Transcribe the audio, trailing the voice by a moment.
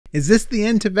Is this the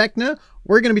end to Vecna?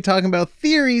 We're going to be talking about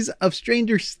theories of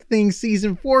Stranger Things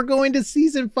Season 4 going to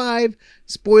Season 5.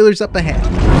 Spoilers up ahead.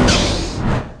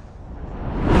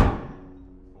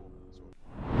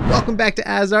 Welcome back to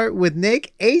AsArt with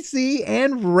Nick, AC,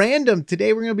 and Random.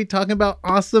 Today we're going to be talking about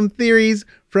awesome theories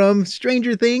from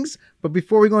Stranger Things. But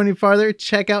before we go any farther,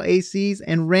 check out AC's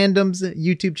and Random's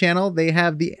YouTube channel. They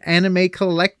have the Anime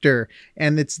Collector,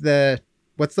 and it's the...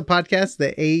 What's the podcast?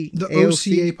 The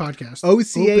OCA podcast.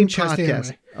 OCA Open podcast. Chest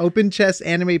Anime. Open Chest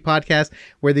Anime podcast,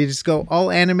 where they just go all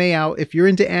anime out. If you're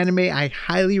into anime, I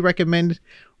highly recommend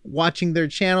watching their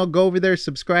channel. Go over there,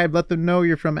 subscribe, let them know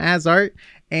you're from AsArt.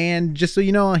 And just so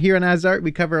you know, here on AsArt,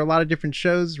 we cover a lot of different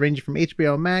shows, ranging from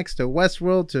HBO Max to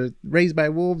Westworld to Raised by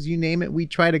Wolves, you name it. We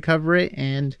try to cover it.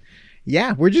 And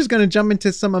yeah, we're just going to jump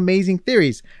into some amazing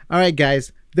theories. All right,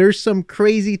 guys, there's some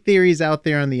crazy theories out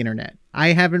there on the internet.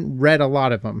 I haven't read a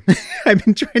lot of them. I've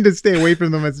been trying to stay away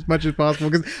from them as much as possible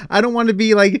because I don't want to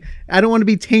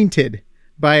be tainted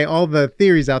by all the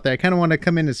theories out there. I kind of want to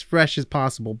come in as fresh as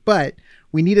possible, but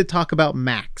we need to talk about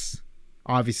Max,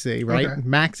 obviously, right? Okay.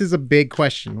 Max is a big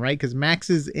question, right? Because Max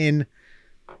is in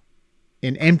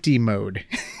empty mode.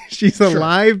 She's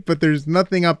alive, but there's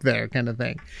nothing up there kind of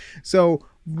thing. So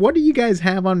what do you guys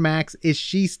have on Max? Is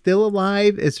she still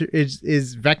alive? Is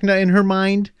Vecna in her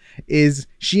mind? Is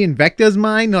she in Vecna's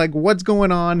mind? Like, what's going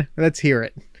on? Let's hear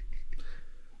it.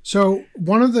 So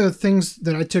one of the things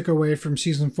that I took away from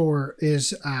season 4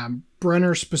 is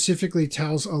Brenner specifically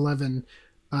tells Eleven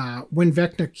when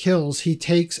Vecna kills, he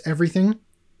takes everything,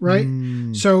 right?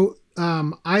 So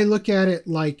I look at it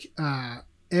like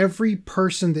every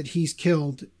person that he's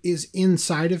killed is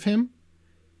inside of him.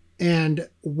 And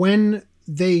when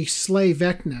they slay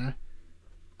Vecna,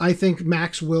 I think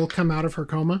Max will come out of her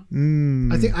coma.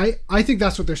 I think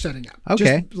that's what they're setting up.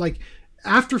 Okay. Just like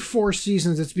after 4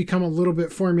 seasons, it's become a little bit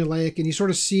formulaic, and you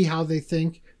sort of see how they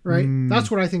think, right?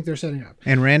 That's what I think they're setting up.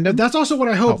 And Random? That's also what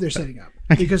I hope they're setting up,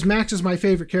 because Max is my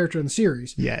favorite character in the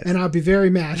series. Yes. And I'd be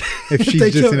very mad if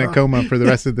she's just in a coma for the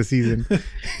rest of the season.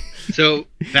 So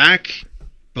back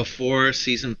before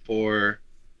season 4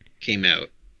 came out,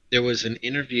 there was an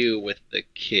interview with the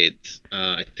kids.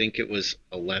 I think it was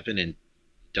 11 and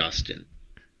Dustin.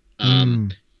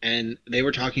 And they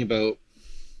were talking about,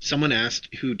 someone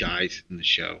asked who dies in the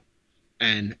show,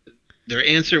 and their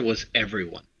answer was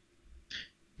everyone.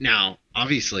 Now,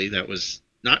 obviously that was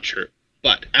not true,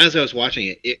 but as I was watching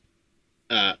it, it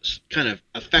kind of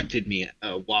affected me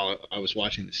while I was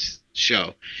watching this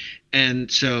show. And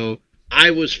so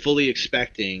I was fully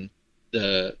expecting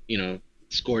the,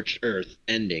 scorched earth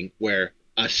ending where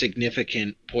a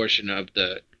significant portion of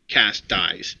the cast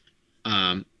dies.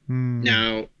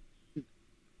 Now,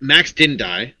 Max didn't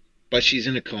die, but she's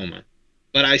in a coma.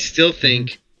 But I still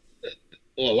think,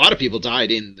 a lot of people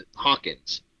died in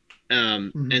Hawkins.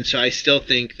 And so I still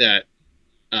think that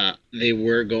they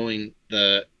were going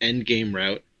the endgame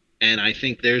route. And I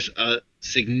think there's a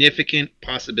significant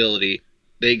possibility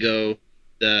they go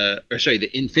the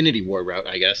Infinity War route,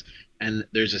 I guess. And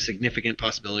there's a significant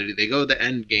possibility they go the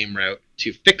endgame route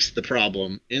to fix the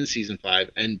problem in season 5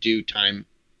 and do time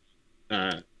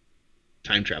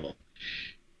travel,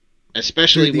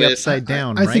 especially the with upside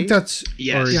down. I think that's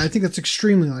I think that's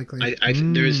extremely likely.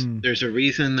 There's a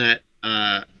reason that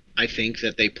I think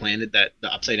that they planted that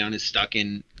the upside down is stuck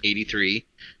in 83.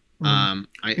 And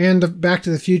the Back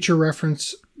to the Future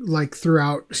reference like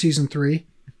throughout season 3.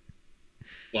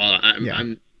 Well,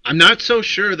 I'm not so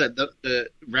sure that the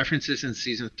references in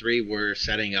season 3 were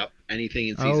setting up anything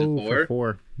in season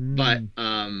 4. But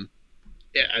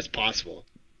as possible.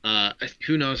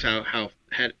 Who knows how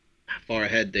far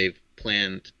ahead they've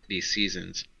planned these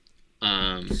seasons.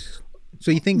 So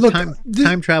you think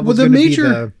time travel is going to be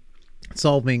the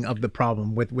solving of the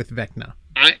problem with Vecna?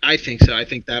 I think so. I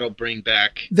think that'll bring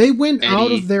back. They went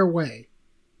out of their way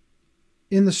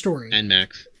in the story and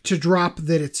Max to drop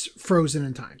that it's frozen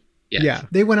in time. Yes. Yeah.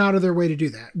 They went out of their way to do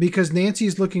that because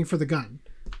Nancy's looking for the gun,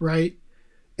 right?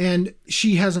 And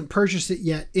she hasn't purchased it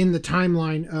yet in the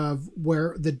timeline of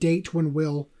where the date when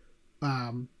Will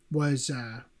was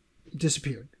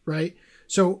disappeared, right?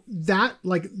 So that,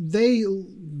 like, they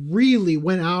really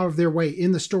went out of their way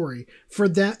in the story for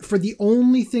the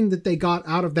only thing that they got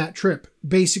out of that trip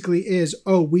basically is,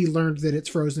 we learned that it's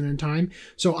frozen in time.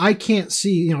 So I can't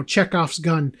see, Chekhov's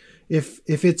gun. If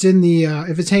it's in the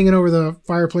if it's hanging over the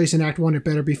fireplace in Act 1, it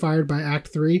better be fired by Act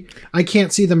 3. I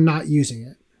can't see them not using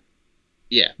it.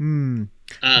 Yeah. Do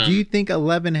you think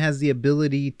 11 has the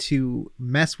ability to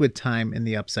mess with time in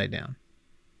the Upside Down?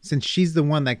 Since she's the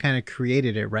one that kind of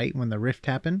created it, right? When the rift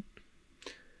happened?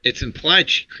 It's implied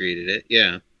she created it,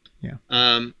 yeah. Yeah.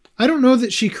 I don't know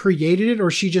that she created it,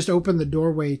 or she just opened the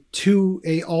doorway to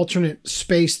a alternate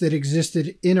space that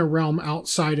existed in a realm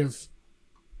outside of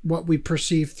what we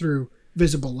perceive through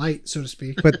visible light, so to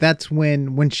speak. But that's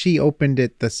when she opened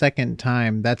it the second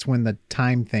time, that's when the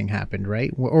time thing happened,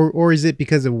 right? Or is it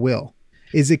because of Will?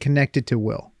 Is it connected to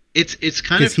Will? It's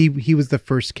kind of, because he was the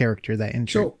first character that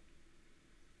entered. So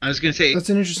I was going to say, that's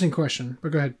an interesting question,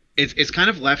 but go ahead. It's kind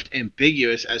of left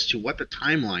ambiguous as to what the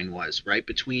timeline was, right?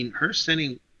 Between her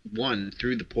sending one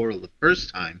through the portal the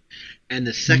first time and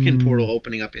the second portal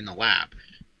opening up in the lab.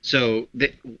 So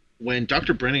when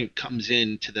Dr. Brennan comes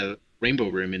into the Rainbow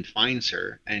Room and finds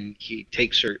her, and he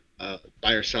takes her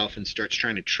by herself and starts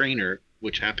trying to train her,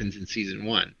 which happens in season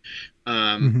 1.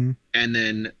 And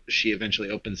then she eventually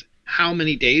opens. How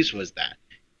many days was that?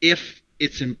 If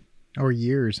it's in... Or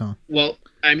years, huh? Well,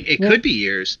 I mean, it could be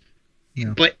years.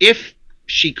 Yeah. But if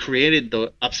she created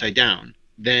the Upside Down,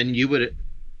 then you would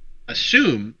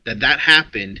assume that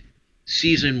happened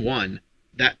season 1,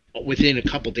 that within a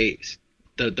couple days.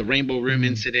 The Rainbow Room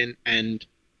incident and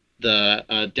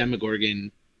the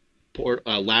Demogorgon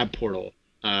lab portal,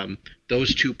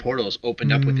 those two portals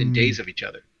opened up within days of each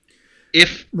other.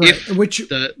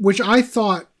 Which I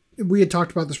thought, we had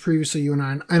talked about this previously, you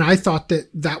and I thought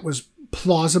that was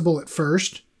plausible at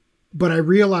first, but I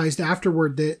realized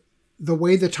afterward that the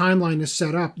way the timeline is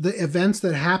set up, the events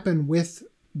that happen with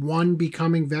one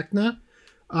becoming Vecna,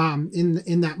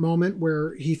 in that moment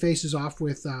where he faces off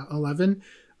with 11,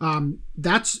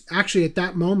 that's actually at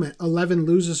that moment 11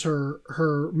 loses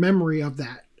her memory of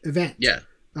that event. Yeah.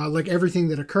 Like everything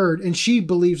that occurred, and she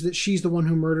believes that she's the one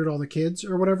who murdered all the kids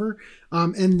or whatever.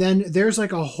 And then there's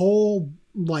like a whole,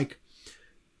 like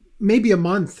maybe a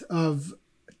month of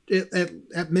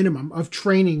at minimum of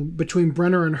training between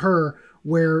Brenner and her,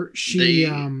 where she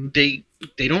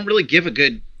they don't really give a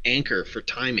good anchor for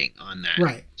timing on that,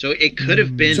 right? So it could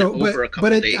have been over a couple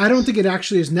days. I don't think it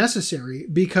actually is necessary,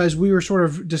 because we were sort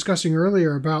of discussing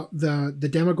earlier about the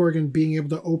Demogorgon being able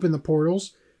to open the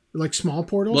portals, like small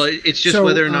portals. Well, it's just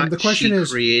whether or not the question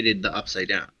is, created the Upside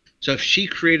Down. So if she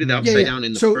created the Upside Down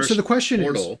in the first the question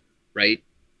portal, right?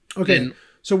 Okay, then,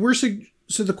 so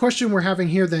the question we're having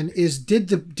here then is, did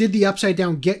the Upside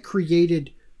Down get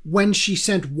created when she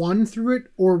sent one through it,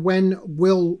 or when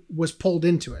Will was pulled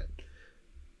into it?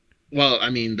 Well, I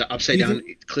mean, the Upside Down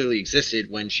clearly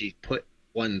existed when she put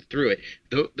one through it.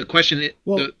 The question is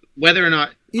whether or not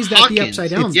is that the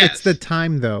Upside Down? It's the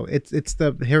time, though. It's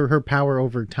her power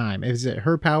over time. Is it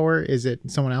her power? Is it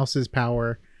someone else's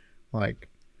power? Like,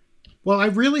 well, I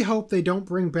really hope they don't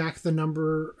bring back the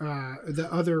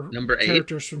other number 8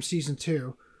 characters from season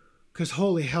 2, because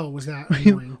holy hell was that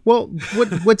annoying. Well,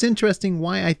 what's interesting,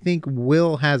 why I think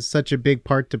Will has such a big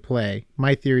part to play,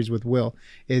 my theories with Will,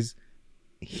 is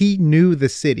he knew the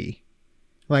city.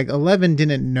 Like 11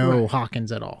 didn't know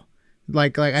Hawkins at all.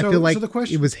 Like I feel like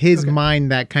it was his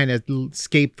mind that kind of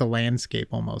escaped the landscape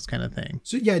almost, kind of thing.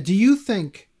 So yeah, do you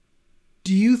think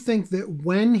that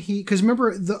when he, because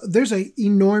remember there's a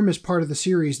enormous part of the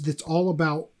series that's all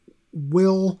about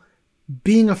Will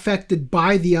being affected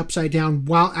by the Upside Down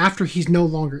after he's no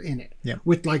longer in it,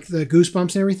 with like the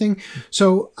goosebumps and everything.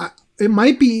 So it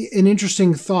might be an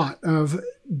interesting thought of,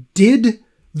 did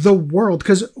the world,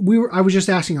 because I was just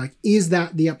asking, like, is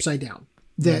that the Upside Down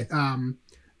that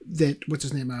that what's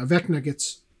his name, Vecna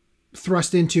gets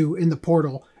thrust into in the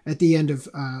portal at the end of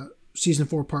season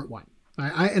 4 part 1.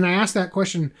 I asked that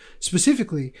question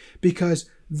specifically because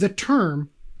the term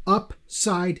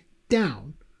Upside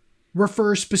Down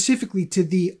refers specifically to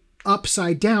the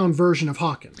upside down version of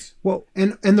Hawkins. Well,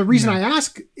 and the reason I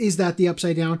ask is that the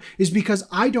Upside Down is because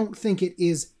I don't think it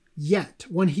is yet.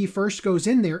 When he first goes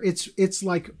in there, it's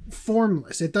like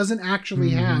formless. It doesn't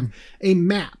actually have a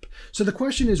map. So the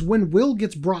question is, when Will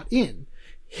gets brought in,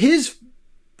 his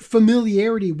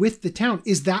familiarity with the town,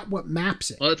 is that what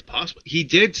maps it? Well, it's possible. He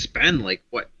did spend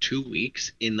 2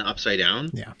 weeks in the Upside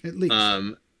Down. Yeah, at least.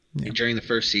 During the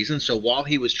first season. So while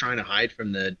he was trying to hide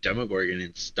from the Demogorgon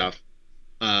and stuff,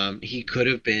 he could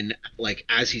have been,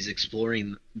 as he's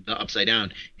exploring the Upside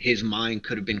Down, his mind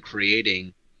could have been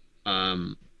creating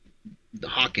the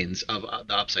Hawkins of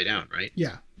the Upside Down, right?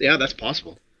 Yeah. Yeah, that's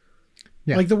possible.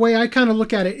 Yeah. Like, the way I kind of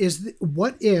look at it is,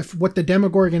 what if what the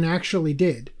Demogorgon actually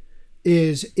did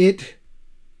is it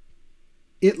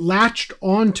latched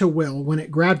onto Will when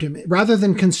it grabbed him, rather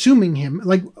than consuming him.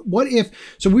 Like, what if,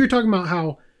 so we were talking about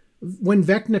how when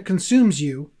Vecna consumes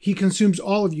you, he consumes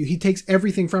all of you. He takes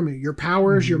everything from you, your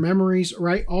powers, your memories,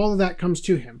 right? All of that comes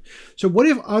to him. So what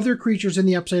if other creatures in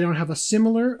the Upside Down have a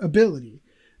similar ability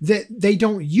that they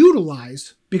don't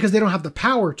utilize because they don't have the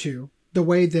power to, the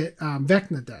way that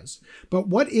Vecna does? But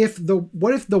what if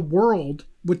the world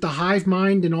with the hive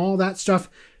mind and all that stuff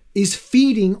is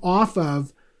feeding off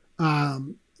of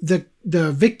the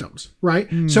victims, right?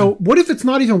 So what if it's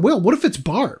not even Will? What if it's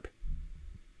Barb?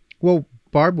 Well,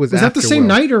 Barb was that after the same Will.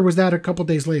 night, or was that a couple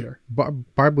days later?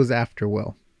 Barb was after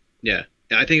Will. Yeah,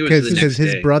 I think it was the next because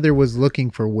his day. brother was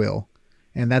looking for Will,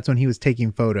 and that's when he was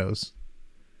taking photos.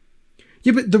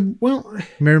 Yeah, but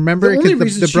Remember, the only because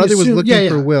reason the she brother was assumed- looking yeah,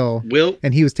 for yeah. Will,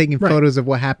 and he was taking Right. photos of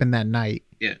what happened that night.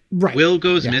 Yeah, Right. Will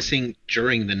goes Yeah. missing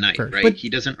during the night, First. right? But- He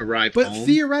doesn't arrive But home,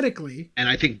 theoretically, and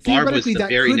I think Barb was theoretically the that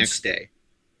very could next day.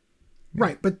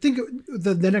 right? But think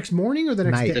the next morning or the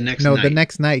next Night. day. The next the night.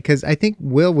 next night, because I think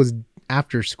Will was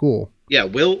after school. Yeah,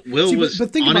 Will See, was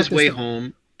but think on about his this, way though.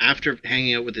 home after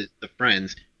hanging out with the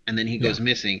friends, and then he goes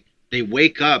missing. They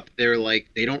wake up, they're like,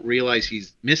 they don't realize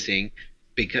he's missing,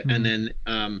 because and then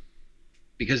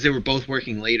because they were both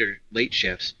working late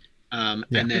shifts, and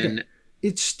then Okay.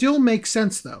 It still makes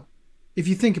sense though, if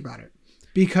you think about it,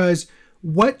 because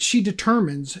what she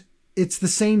determines it's the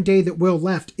same day that Will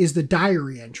left is the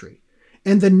diary entry,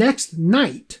 and the next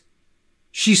night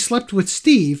she slept with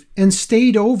Steve and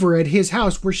stayed over at his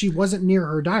house where she wasn't near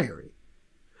her diary.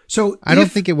 So I don't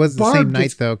if think it was the Barb same night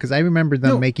gets- though, because I remember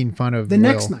them No, making fun of the Will.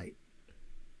 next night.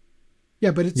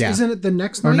 Yeah, but isn't it the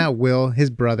next Or night? not Will, his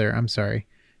brother. I'm sorry.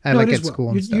 No, Like it at is Will. school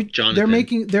and stuff. Jonathan.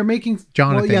 They're making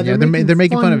Jonathan, Well, yeah, they're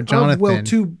making fun of Jonathan. Will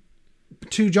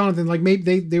to Jonathan, like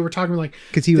maybe they were talking like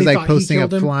Because he was they like thought he posting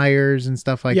up killed him. flyers and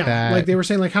stuff like that. like they were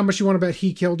saying like how much you want to bet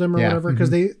he killed him or Yeah, whatever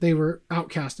because they were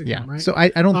outcasting him, right? So I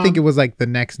don't think it was like the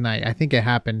next night. I think it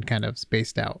happened kind of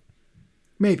spaced out.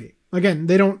 Maybe again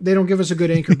they don't give us a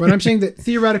good anchor, but I'm saying that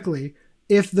theoretically,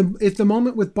 if the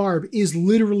moment with Barb is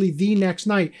literally the next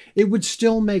night, it would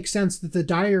still make sense that the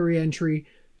diary entry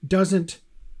doesn't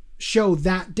show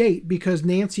that date because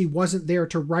Nancy wasn't there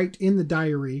to write in the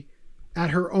diary at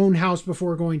her own house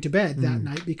before going to bed that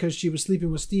night because she was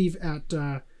sleeping with Steve at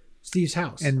Steve's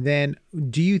house. And then,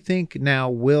 do you think now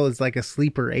Will is like a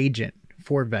sleeper agent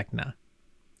for Vecna?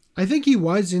 I think he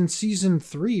was in season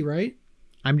 3, right?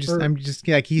 I'm just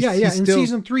like he's yeah. he's In still,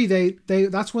 season 3, they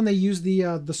that's when they used the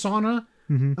sauna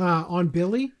on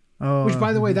Billy. Oh, Which,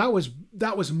 by the way, that was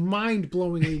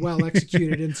mind-blowingly well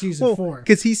executed in season 4.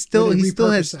 because he still has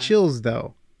repurposed that. chills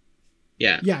though.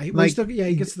 yeah, Yeah, he gets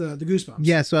the goosebumps.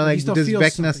 Yeah, so He like, still does feels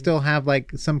Vecna something. still have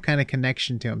like some kind of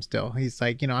connection to him? Still, he's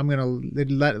like, I'm gonna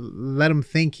let him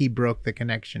think he broke the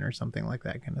connection or something like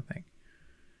that kind of thing.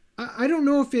 I don't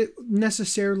know if it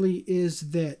necessarily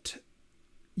is that,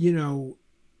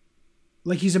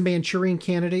 like he's a Manchurian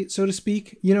candidate, so to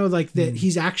speak. Like that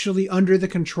he's actually under the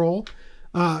control.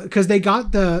 Because they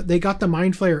got the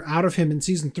mind flayer out of him in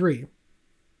season 3,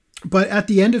 but at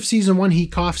the end of season 1 he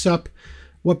coughs up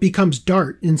what becomes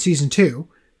Dart in season 2,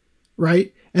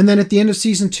 right? And then at the end of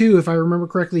season 2, if I remember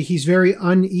correctly, he's very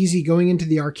uneasy going into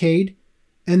the arcade,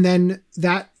 and then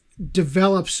that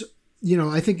develops.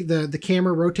 I think the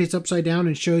camera rotates upside down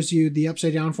and shows you the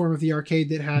upside down form of the arcade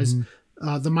that has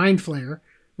the mind flayer,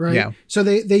 right? Yeah. So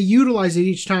they utilize it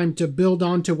each time to build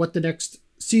onto what the next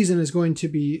season is going to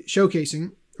be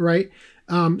showcasing, right?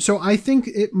 So I think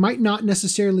it might not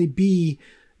necessarily be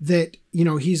that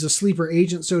he's a sleeper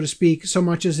agent, so to speak, so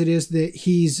much as it is that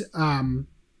he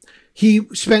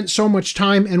spent so much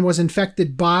time and was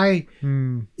infected by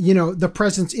the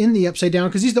presence in the upside down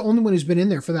because he's the only one who's been in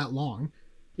there for that long.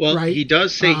 Well, right? he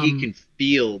does say he can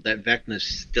feel that Vecna's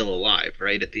still alive,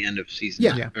 right, at the end of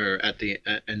season, or at the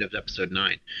end of episode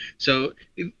 9. So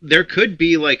there could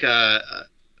be like a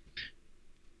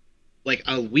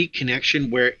weak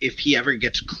connection where if he ever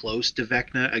gets close to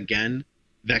Vecna again,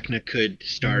 Vecna could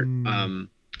start,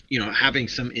 having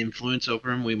some influence over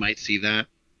him. We might see that,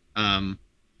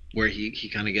 where he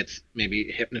kind of gets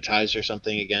maybe hypnotized or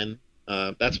something again.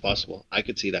 That's possible. I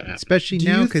could see that happen. Especially Do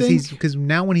now you because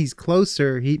now when he's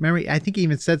closer, I think he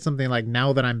even said something like,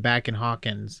 "Now that I'm back in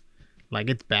Hawkins, like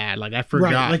it's bad. Like I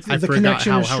forgot, Right, like I the forgot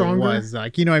connection how is it stronger? was.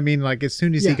 Like what I mean? Like as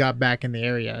soon as he Yeah. got back in the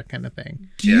area, kind of thing."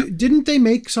 Didn't they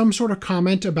make some sort of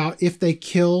comment about if they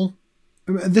kill?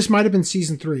 This might have been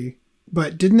season 3,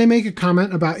 but didn't they make a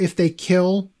comment about if they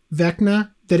kill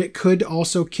Vecna that it could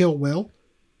also kill Will?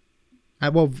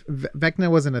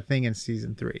 Vecna wasn't a thing in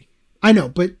season 3. I know,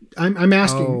 but I'm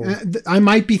asking. Oh. I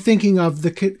might be thinking of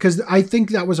because I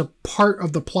think that was a part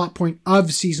of the plot point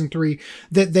of season 3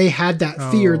 that they had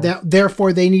that fear that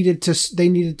therefore they needed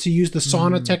to use the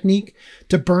sauna technique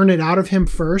to burn it out of him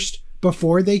first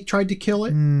before they tried to kill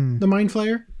it, the mind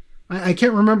flayer. I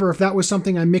can't remember if that was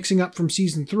something I'm mixing up from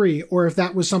season 3 or if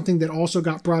that was something that also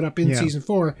got brought up in season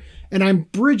 4. And I'm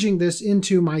bridging this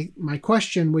into my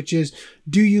question, which is,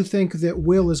 do you think that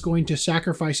Will is going to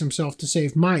sacrifice himself to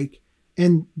save Mike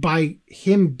and by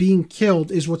him being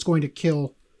killed is what's going to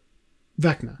kill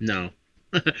Vecna. No.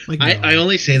 Like, I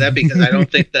only say that because I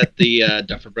don't think that the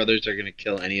Duffer Brothers are going to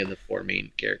kill any of the 4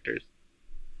 main characters.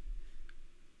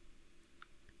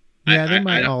 Yeah, they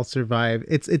might all survive.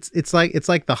 It's like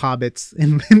the hobbits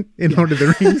in Lord of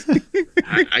the Rings.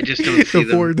 I just don't see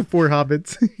the four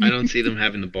hobbits. I don't see them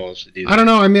having the balls to do that. I don't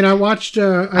know. I mean, I watched.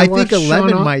 I think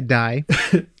 11 might die.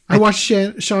 I watched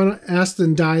Sean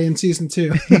Astin die in season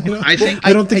 2.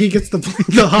 I don't think he gets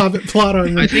the Hobbit plot on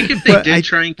him. I think if they did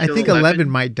try and kill I think 11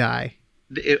 might die.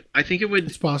 I think it would.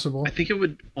 It's possible. I think it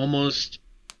would almost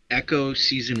echo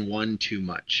season 1 too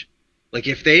much. Like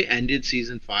if they ended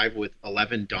season 5 with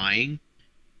 11 dying,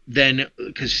 then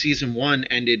because season 1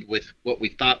 ended with what we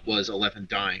thought was 11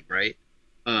 dying, right?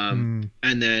 And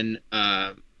then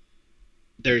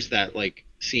there's that like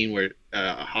scene where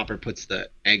Hopper puts the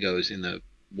Eggos in the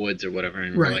woods or whatever,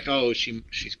 and we're like, oh,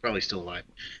 she's probably still alive.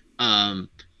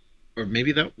 Or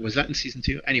maybe that was in season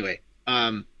 2. Anyway,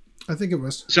 I think it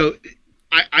was. So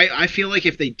I feel like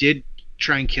if they did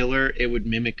try and kill her, it would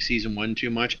mimic season 1 too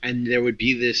much, and there would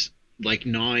be this like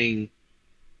gnawing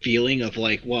feeling of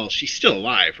like, well, she's still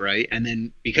alive, right? And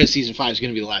then because season 5 is going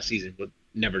to be the last season, we'll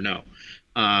never know.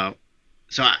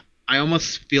 So I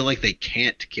almost feel like they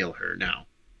can't kill her now.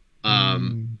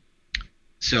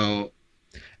 So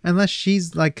unless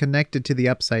she's like connected to the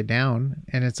Upside Down,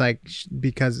 and it's like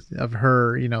because of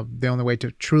her, the only way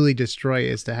to truly destroy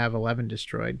is to have 11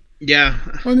 destroyed. Yeah.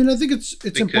 Well, I mean, I think it's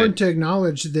important to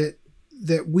acknowledge that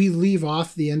we leave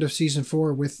off the end of season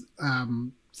 4 with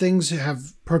things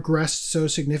have progressed so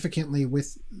significantly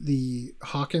with the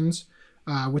Hawkins,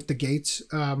 with the gates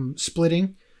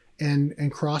splitting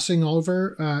and crossing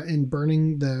over and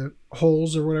burning the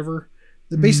holes or whatever.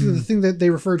 Basically, the thing that they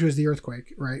refer to as the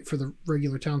earthquake, right, for the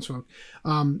regular townsfolk.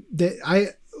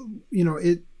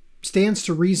 It stands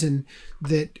to reason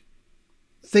that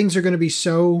things are going to be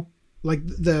so, like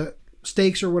the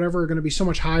stakes or whatever are going to be so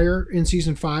much higher in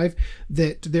season 5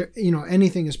 that there,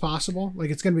 anything is possible. Like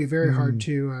it's going to be very hard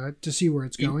to see where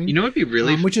it's going. You know what'd be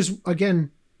really, which is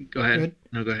again. Go ahead.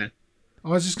 No, go ahead. I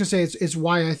was just going to say it's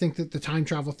why I think that the time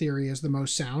travel theory is the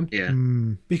most sound. Yeah.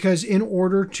 Because in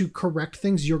order to correct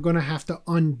things, you're going to have to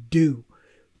undo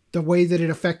the way that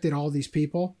it affected all these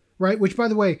people, right? Which, by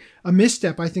the way, a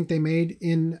misstep I think they made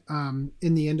in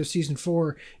the end of season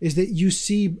 4 is that you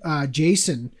see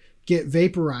Jason get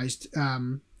vaporized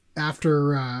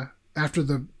after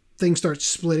the thing starts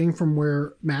splitting from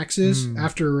where Max is,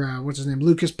 after what's his name,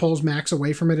 Lucas pulls Max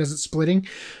away from it as it's splitting.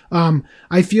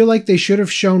 I feel like they should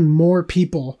have shown more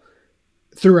people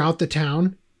throughout the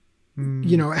town,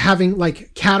 having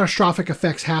like catastrophic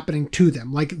effects happening to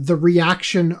them, like the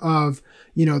reaction of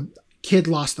kid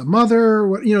lost the mother,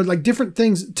 like different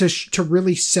things to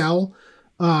really sell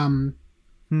the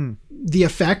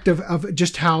effect of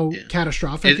just how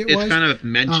catastrophic it was. It's kind of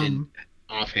mentioned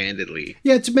offhandedly.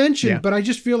 Yeah, it's mentioned, but I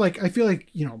feel like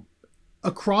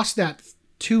across that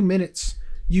 2 minutes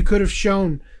you could have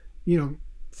shown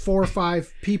 4 or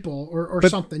 5 people or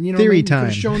something. Theory time.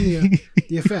 You could have shown the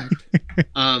effect.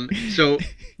 So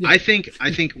yeah. I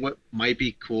think what might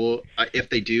be cool if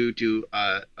they do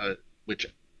which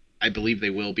I believe they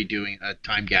will be doing, a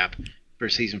time gap for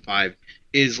season 5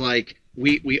 is like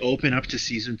we open up to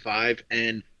season 5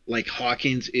 and like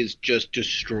Hawkins is just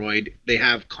destroyed. They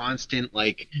have constant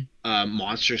like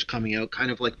monsters coming out,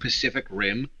 kind of like Pacific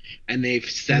Rim, and they've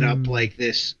set up like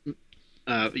this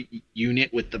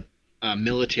unit with the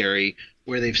military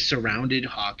where they've surrounded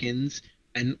Hawkins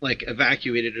and like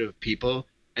evacuated it of people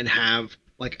and have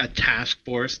like a task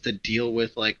force to deal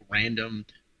with like random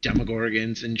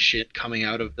Demogorgons and shit coming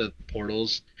out of the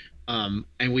portals. And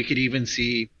we could even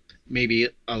see maybe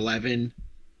 11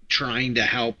 trying to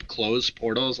help close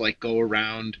portals, like go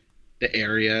around the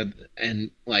area, and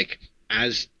like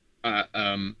as a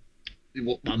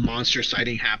monster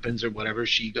sighting happens or whatever,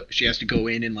 she has to go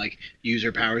in and like use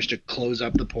her powers to close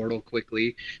up the portal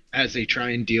quickly as they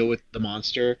try and deal with the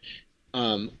monster.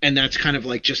 And that's kind of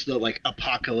like just the like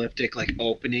apocalyptic like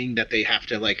opening that they have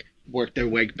to like work their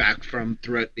way back from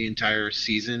throughout the entire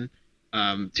season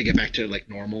to get back to like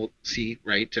normalcy,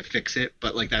 right, to fix it.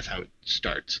 But like that's how it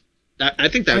starts. I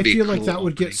think that would be. I feel like cool that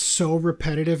would get so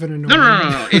repetitive and annoying.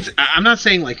 No. I'm not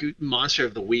saying like Monster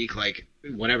of the Week, like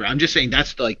whatever. I'm just saying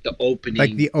that's like the opening,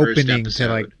 like the opening first to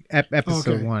like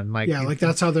episode 1. Like like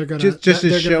that's how they're gonna just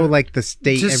to show like the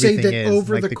state. Just everything say that is,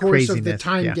 over like, the course of the craziness.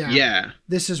 time gap. Yeah,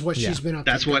 this is what she's been up.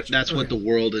 That's to. what the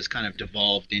world has kind of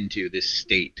devolved into, this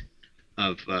state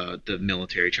of the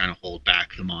military trying to hold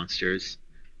back the monsters.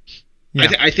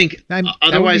 Yeah. I think That would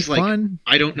otherwise, be like, fun.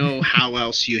 I don't know how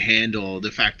else you handle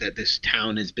the fact that this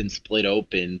town has been split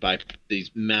open by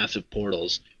these massive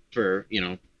portals for,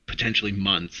 potentially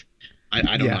months. I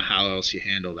don't know Yeah. how else you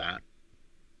handle that.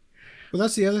 Well,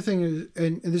 that's the other thing,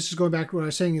 and this is going back to what I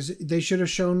was saying, is they should have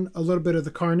shown a little bit of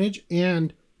the carnage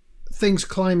and things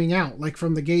climbing out, like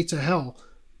from the gates of hell,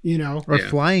 Or Yeah.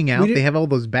 flying out. They have all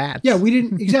those bats. Yeah, we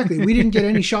didn't we didn't get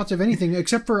any shots of anything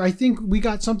except for, I think we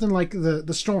got something like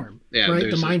the storm, Yeah, right? The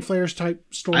there's mind flares type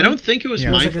storm. I don't think it was Yeah.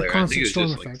 It was mind like a flare. I think constant it was storm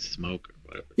just like effect. smoke or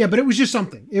whatever. Yeah, but it was just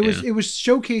something. It was Yeah. it was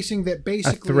showcasing that a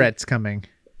basically threat's coming.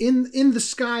 in the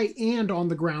sky and on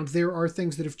the ground there are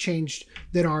things that have changed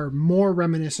that are more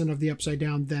reminiscent of the Upside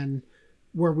Down than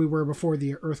where we were before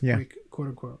the earthquake, quote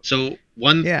unquote. So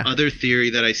one Yeah. other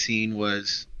theory that I seen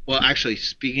was, well, actually,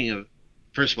 speaking of,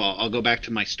 first of all, I'll go back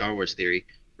to my Star Wars theory,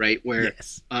 right? Where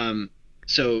Yes.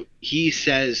 so he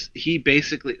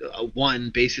basically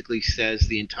basically says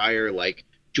the entire, like,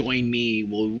 join me,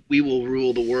 we will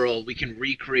rule the world, we can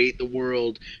recreate the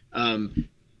world,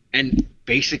 and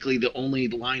basically the only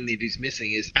line that he's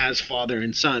missing is as father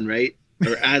and son, right?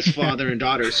 Or as father and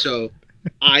daughter. So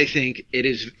I think it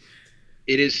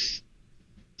is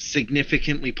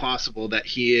significantly possible that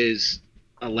he is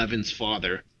Eleven's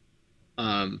father.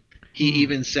 He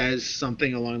even says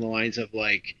something along the lines of,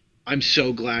 like, I'm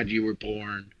so glad you were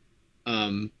born.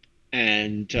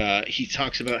 And he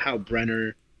talks about how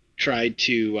Brenner tried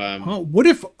to What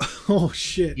if oh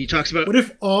shit. he talks about What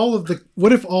if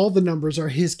all the numbers are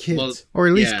his kids? Well, Or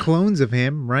at least yeah. clones of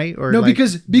him, right? Or No, like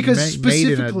because made in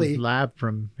specifically- a lab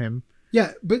from him.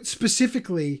 Yeah, but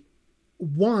specifically,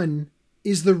 one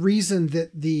is the reason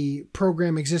that the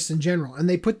program exists in general. And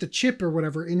they put the chip or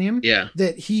whatever in him Yeah.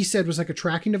 that he said was like a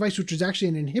tracking device, which was actually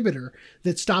an inhibitor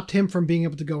that stopped him from being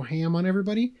able to go ham on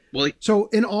everybody. Well, So,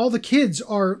 and all the kids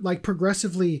are like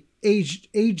progressively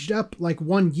aged up like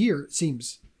 1 year, it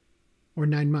seems, or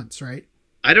 9 months, right?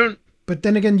 I don't. But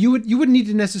then again, you wouldn't need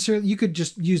to necessarily, you could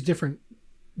just use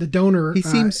the donor. He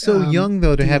seems so young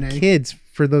though to have DNA. kids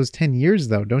for those 10 years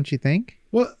though, don't you think?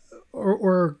 Well,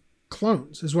 or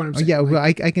clones is what I'm Oh, saying. yeah, Like, well,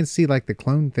 I can see like the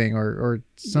clone thing or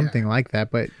something like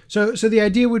that, but So the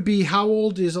idea would be, how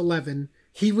old is 11?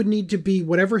 He would need to be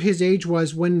whatever his age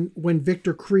was when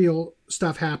Victor Creel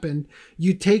stuff happened.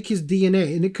 You take his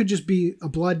DNA, and it could just be a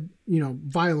blood,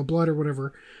 vial of blood or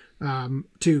whatever,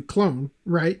 to clone,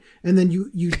 right? And then you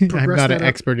progress I'm not that an up.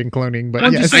 expert in cloning, but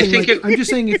I'm yes. just saying, I think I'm just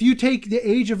saying, if you take the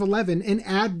age of 11 and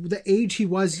add the age he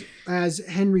was as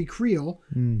Henry Creel,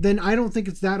 then I don't think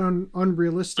it's that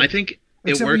unrealistic. I think it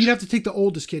Except works. you'd have to take the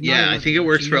oldest kid. not Yeah, I 11. think it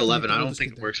works So for you'd have to 11. take I the don't oldest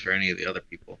think kid it works for any of the other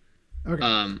people.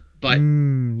 Okay. But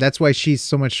That's why she's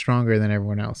so much stronger than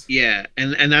everyone else. yeah,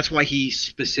 and that's why he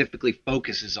specifically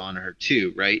focuses on her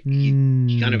too, right?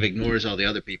 He kind of ignores all the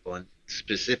other people and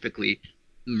specifically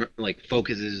like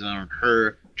focuses on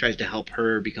her, tries to help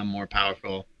her become more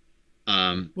powerful.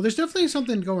 Well, there's definitely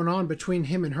something going on between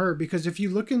him and her, because if you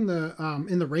look in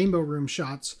the Rainbow Room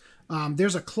shots,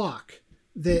 there's a clock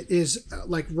that is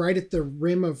like right at the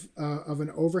rim of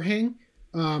an overhang,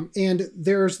 and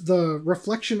there's the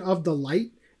reflection of the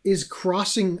light is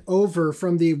crossing over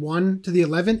from the 1 to the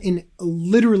 11 in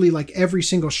literally like every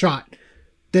single shot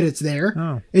that it's there.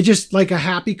 Oh. It's just like a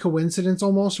happy coincidence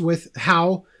almost with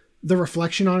how the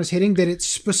reflection on is hitting, that it's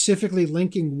specifically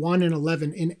linking 1 and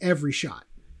 11 in every shot.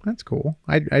 That's cool.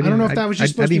 I don't know if that was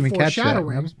just supposed to be catch that.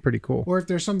 foreshadowing. That was pretty cool. Or if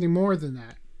there's something more than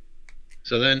that.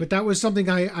 So then, But that was something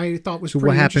I thought was So pretty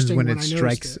what happens interesting when I it noticed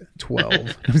strikes it. 12?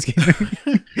 I'm just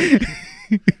kidding.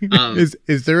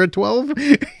 Is there a 12?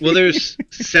 well, there's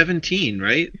 17,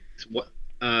 right?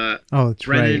 Oh, that's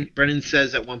right. Brennan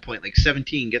says at one point, like,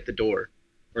 17, get the door,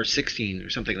 or 16 or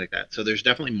something like that. So there's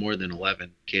definitely more than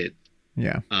 11 kids.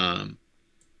 Yeah.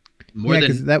 More Yeah,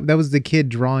 because than that was the kid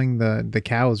drawing the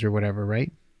cows or whatever,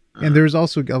 right? And there was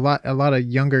also a lot of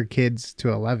younger kids to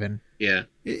 11. yeah.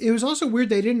 It was also weird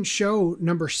they didn't show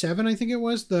number 7, I think it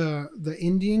was, the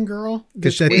Indian girl.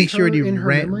 Because that's I think with she her already in her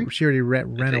memory.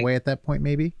 ran think. away at that point,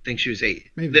 maybe. I think she was 8.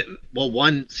 Maybe. Well,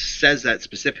 one says that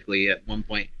specifically at one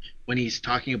point when he's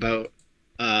talking about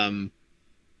when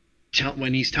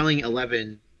he's telling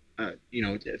 11,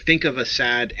 think of a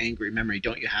sad, angry memory.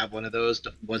 Don't you have one of those?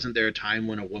 Wasn't there a time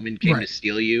when a woman came Right. to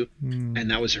steal you,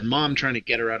 and that was her mom trying to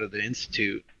get her out of the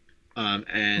institute?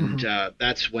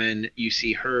 That's when you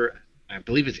see her. I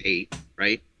believe it's 8,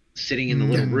 right? Sitting in the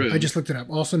little room. I just looked it up.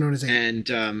 Also known as 8.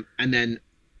 And then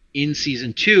in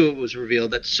season 2, it was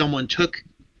revealed that someone took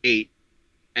 8,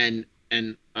 and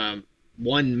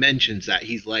one mentions that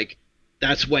he's like,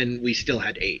 "That's when we still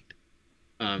had 8."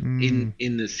 In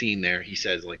the scene there, he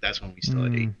says like, "That's when we still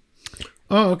had 8."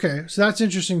 Oh, okay. So that's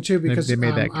interesting too, because They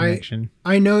made that connection.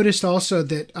 I noticed also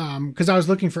that because I was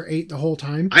looking for 8 the whole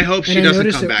time. I hope she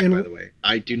doesn't come back. By the way,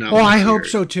 I do not. Oh, I hope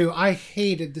so too. I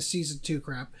hated the season 2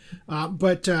 crap,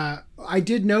 but I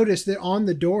did notice that on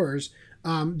the doors,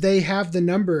 they have the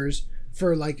numbers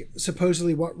for like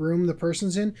supposedly what room the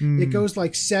person's in. It goes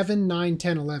like 7, 9,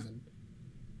 10, 11.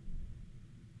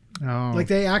 Oh, like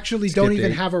they actually don't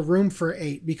even have a room for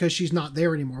 8 because she's not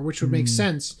there anymore, which would make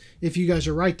sense if you guys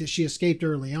are right that she escaped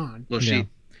early on. Well,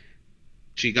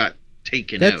 she got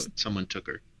taken out. Someone took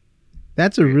her.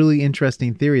 That's a really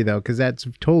interesting theory, though, because that's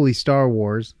totally Star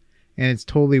Wars, and it's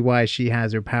totally why she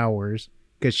has her powers,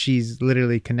 because she's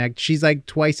literally connected. She's like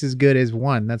twice as good as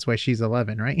 1. That's why she's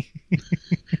 11, right?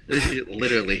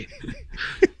 Literally.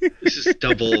 This is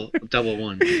double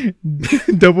one.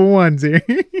 Double ones here.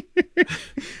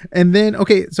 And then,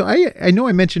 okay, so I know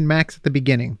I mentioned Max at the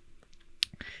beginning.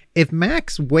 If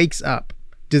Max wakes up,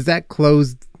 does that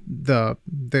close the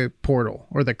portal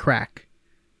or the crack?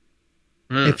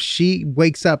 If she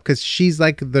wakes up, because she's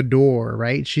like the door,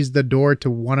 right? She's the door to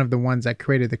one of the ones that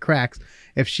created the cracks.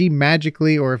 If she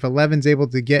magically, or if 11's able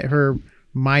to get her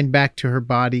mind back to her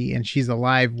body and she's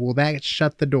alive, will that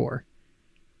shut the door?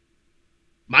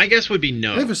 My guess would be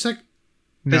no. I have a sec.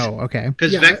 No, okay.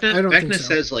 Because Yeah, Vecna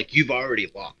says like you've already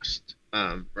lost,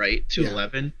 right, to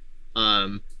 11.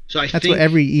 So That's what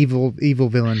every evil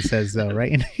villain says, though,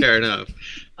 right? Fair enough.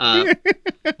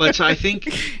 But so I think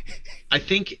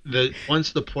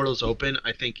once the portal's open,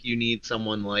 I think you need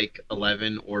someone like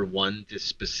 11 or 1 to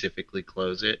specifically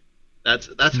close it.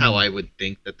 That's how I would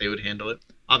think that they would handle it.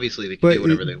 Obviously, they can do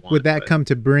whatever they want. Would that come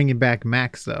to bringing back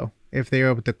Max, though? If they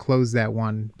were able to close that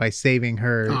one by saving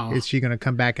her, is she going to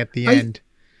come back at the end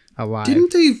alive?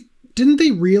 Didn't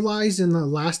they realize in the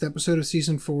last episode of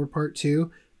season 4, part 2,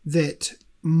 that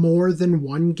more than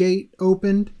one gate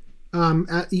opened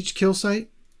at each kill site?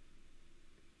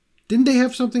 Didn't they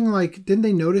have something like? Didn't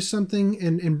they notice something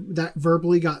and that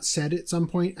verbally got said at some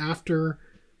point after?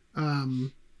 I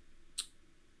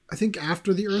think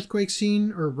after the earthquake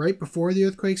scene or right before the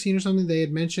earthquake scene or something, they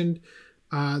had mentioned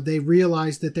they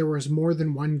realized that there was more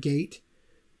than one gate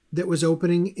that was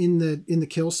opening in the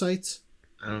kill sites.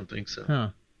 I don't think so. Huh.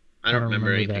 I don't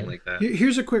remember anything like that.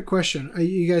 Here's a quick question.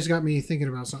 You guys got me thinking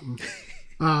about something.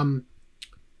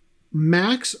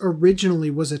 Max originally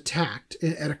was attacked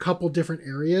at a couple different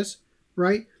areas,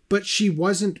 right? But she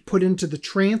wasn't put into the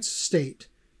trance state,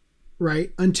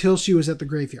 right, until she was at the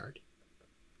graveyard.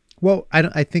 Well,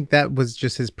 I think that was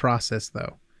just his process,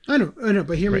 though. I know,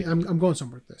 but hear me. I'm going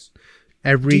somewhere with this.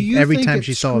 Every time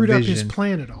she saw a vision, screwed up his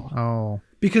plan at all? Oh,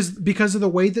 because of the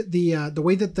way that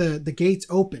the gates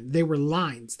opened, they were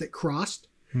lines that crossed.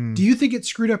 Do you think it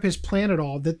screwed up his plan at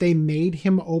all that they made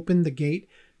him open the gate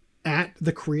at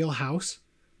the Creel house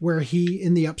where he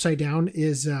in the Upside Down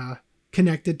is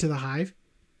connected to the hive?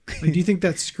 Like, do you think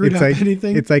that screwed up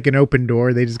anything? It's like an open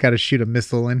door. They just got to shoot a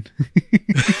missile in.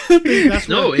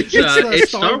 No, it's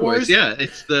Star Wars. Yeah,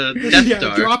 it's the Death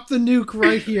Star. Drop the nuke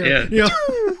right here. Yeah.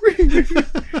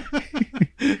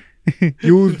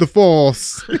 Use the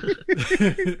Force.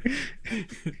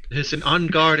 It's an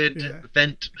unguarded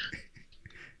vent.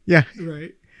 Yeah.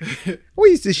 Right. We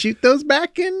used to shoot those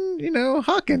back in,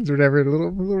 Hawkins or whatever,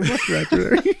 little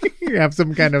restaurants. You have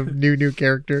some kind of new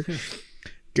character.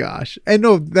 Gosh. And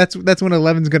no, that's when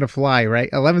 11's going to fly,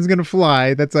 right? 11's going to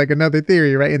fly. That's like another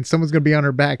theory, right? And someone's going to be on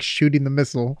her back shooting the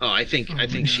missile. Oh, I think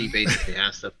she basically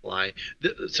has to fly.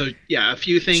 So, yeah, a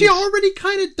few things. She already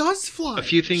kind of does fly. A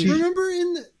few things. Remember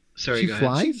in the... Sorry, she go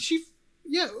flies? ahead. She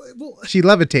she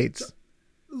levitates.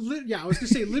 Yeah, I was going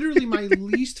to say, literally my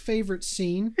least favorite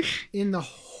scene in the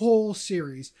whole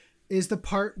series is the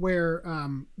part where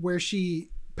she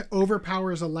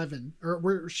overpowers 11, or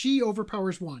where she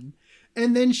overpowers 1.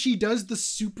 And then she does the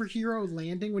superhero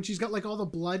landing when she's got like all the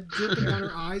blood dripping down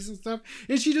her eyes and stuff.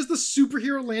 And she does the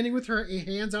superhero landing with her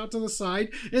hands out to the side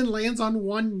and lands on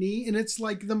one knee. And it's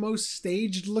like the most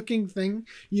staged looking thing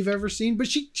you've ever seen. But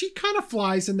she kind of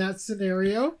flies in that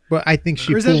scenario. But I think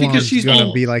she is that because she's going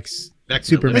to be like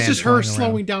Superman. That's just her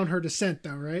slowing down her descent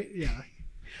though, right? Yeah.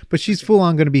 But she's full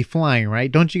on going to be flying,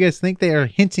 right? Don't you guys think they are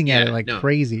hinting at it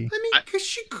crazy? I mean, because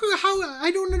she could.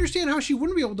 I don't understand how she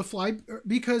wouldn't be able to fly,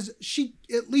 because she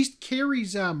at least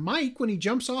carries Mike when he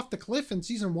jumps off the cliff in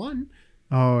season 1.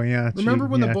 Oh yeah. Remember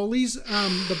when the bullies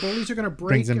are going to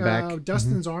break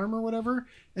Dustin's arm or whatever,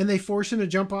 and they force him to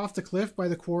jump off the cliff by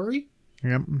the quarry?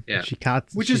 Yep. Yeah. She caught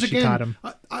again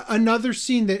another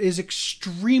scene that is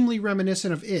extremely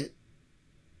reminiscent of it.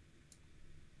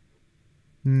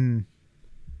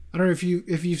 I don't know if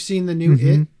you've seen the new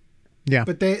It. Yeah.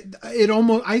 But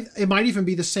it might even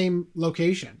be the same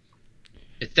location.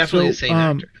 It's definitely the same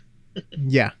actor.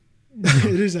 Yeah.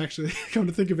 It is actually, come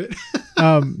to think of it.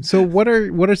 So what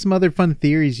are some other fun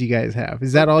theories you guys have?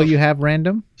 Is that all you have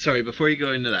random? Sorry, before you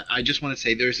go into that, I just want to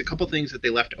say there's a couple things that they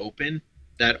left open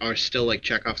that are still like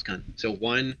Chekhov's gun. So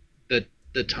one,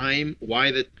 the time,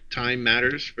 why the time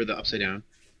matters for the Upside Down.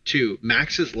 Two,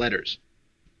 Max's letters.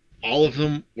 All of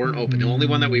them weren't open. The only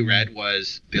one that we read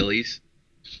was Billy's.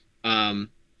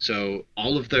 So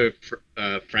all of the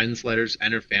friends' letters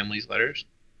and her family's letters.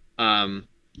 And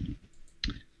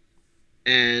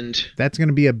that's going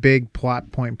to be a big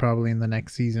plot point probably in the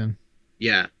next season.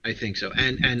 Yeah, I think so.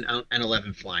 And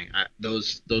 11 flying.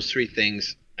 Those three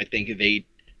things, I think they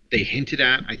hinted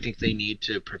at. I think they need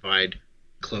to provide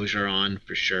closure on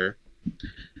for sure.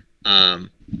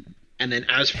 And then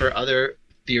as for other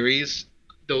theories,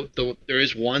 there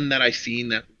is one that I seen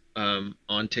that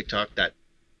on TikTok that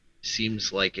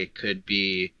seems like it could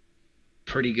be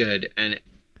pretty good, and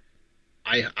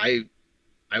I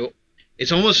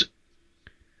it's almost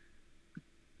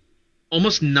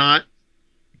not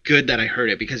good that I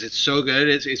heard it because it's so good.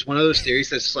 It's one of those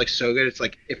theories that's like so good. It's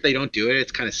like if they don't do it,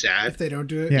 it's kind of sad. If they don't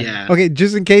do it, yeah. Okay,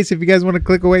 just in case if you guys want to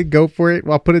click away, go for it.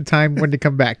 I'll put a time when to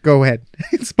come back. Go ahead,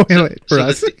 spoil it for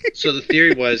us. So the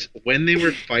theory was when they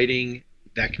were fighting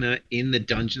Vecna in the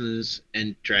Dungeons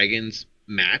and Dragons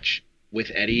match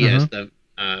with Eddie as the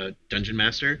dungeon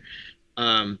master.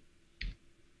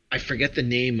 I forget the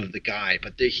name of the guy,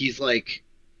 but he's like,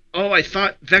 "Oh, I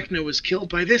thought Vecna was killed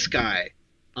by this guy."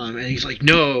 And he's like,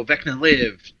 "No, Vecna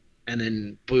lived." And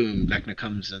then, boom, Vecna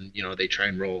comes and, they try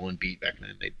and roll and beat Vecna.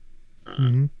 And they,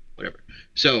 whatever.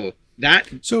 So, that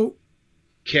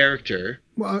character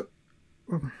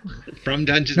from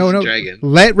Dungeons and Dragons.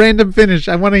 Let Random finish.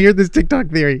 I want to hear this TikTok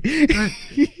theory.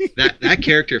 that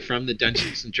character from the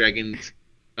Dungeons and Dragons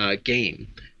game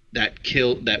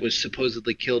that was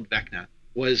supposedly killed Vecna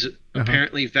was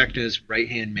apparently Vecna's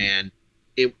right-hand man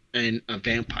and a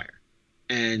vampire.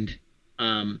 And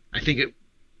I think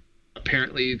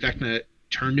apparently Vecna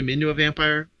turned him into a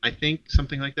vampire, I think,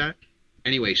 something like that.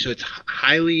 Anyway, so it's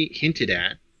highly hinted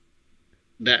at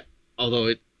that,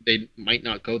 although they might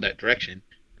not go that direction,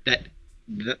 that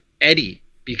Eddie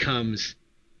becomes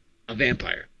a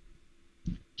vampire.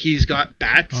 He's got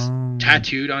bats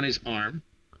tattooed on his arm.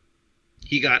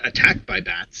 He got attacked by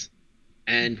bats,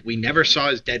 and we never saw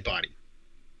his dead body.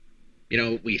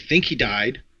 We think he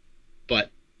died, but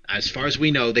as far as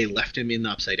we know, they left him in the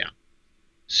Upside Down.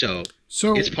 So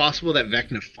it's possible that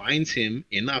Vecna finds him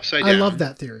in the Upside Down. I love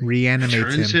that theory. Reanimates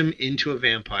turns him into a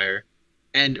vampire,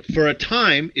 and for a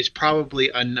time is probably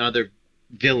another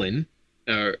villain,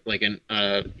 or like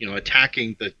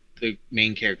attacking the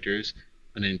main characters,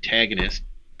 an antagonist.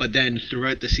 But then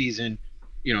throughout the season,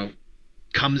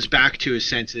 comes back to his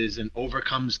senses and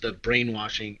overcomes the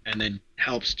brainwashing, and then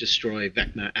helps destroy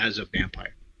Vecna as a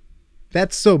vampire.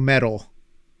 That's so metal.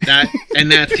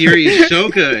 That theory is so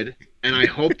good, and I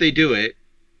hope they do it.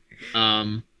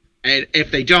 And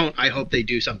if they don't, I hope they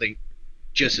do something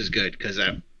just as good, because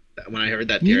when I heard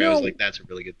that theory, I was like, that's a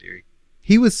really good theory.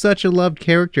 He was such a loved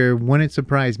character, wouldn't it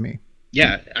surprise me?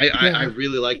 Yeah, I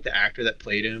really liked the actor that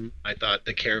played him. I thought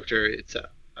the character, was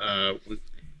a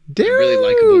really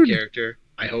likable character.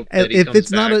 I hope that he comes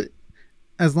back.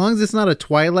 As long as it's not a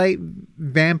Twilight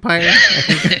vampire. I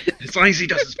think as long as he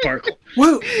doesn't sparkle.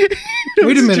 Whoa!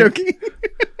 Wait a minute. Joking.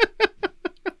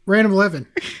 Random 11.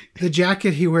 The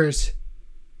jacket he wears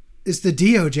is the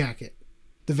Dio jacket.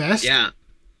 The vest? Yeah.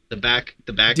 The back.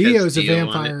 Dio's a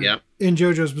vampire in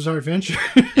JoJo's Bizarre Adventure.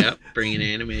 Yep. Bringing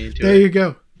anime into there it. You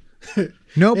go.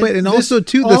 No, but and also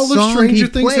too, the all song of Stranger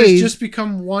he Things plays has just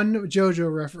become one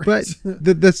JoJo reference. But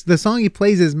the song he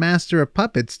plays is Master of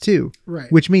Puppets too,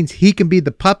 right? Which means he can be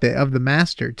the puppet of the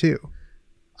master too.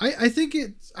 I think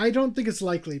I don't think it's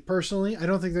likely personally. I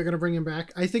don't think they're going to bring him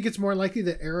back. I think it's more likely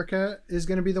that Erica is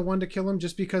going to be the one to kill him,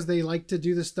 just because they like to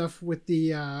do the stuff with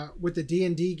the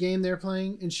D&D game they're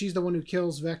playing, and she's the one who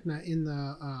kills Vecna in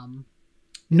the.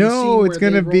 No, it's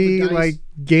going to be like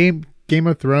Game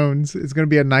of Thrones. It's going to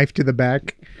be a knife to the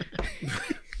back.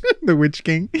 The Witch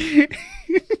King.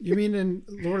 You mean in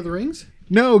Lord of the Rings?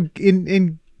 No,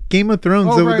 in Game of Thrones.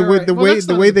 Oh,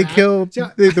 the way they kill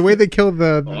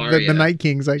the Night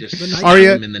Kings. Like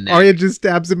Arya just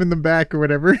stabs him in the back or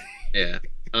whatever. Yeah.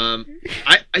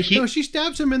 No, she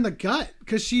stabs him in the gut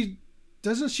because she.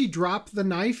 Doesn't she drop the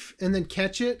knife and then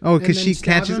catch it? Oh, because she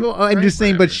catches him? I'm just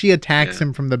saying, but she attacks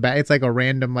him from the back. It's like a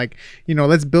random,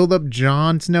 let's build up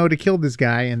Jon Snow to kill this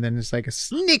guy, and then it's like a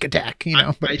sneak attack,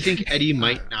 I think Eddie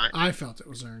might not. I felt it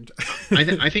was earned.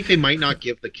 I think they might not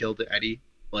give the kill to Eddie.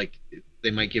 Like,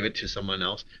 they might give it to someone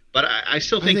else. But I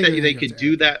still think that they could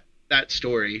do that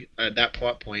story, that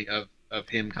plot point of of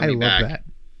him I coming love back that.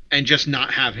 and just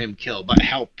not have him kill, but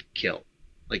help kill.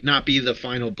 Like, not be the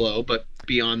final blow, but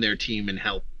be on their team and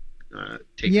help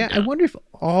take Yeah, him I down. wonder if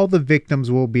all the victims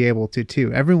will be able to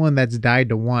too. Everyone that's died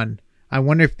to one. I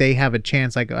wonder if they have a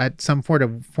chance, like at some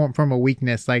form of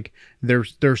weakness, like their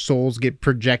souls get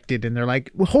projected and they're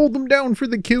like, well, hold them down for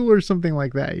the kill or something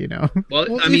like that, you know? Well,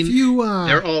 Well, I if mean, you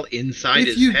they're all inside if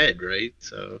his you- head, right?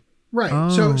 So right.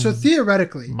 Oh. So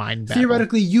theoretically, Mind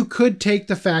battle. you could take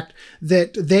the fact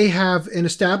that they have an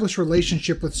established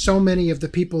relationship with so many of the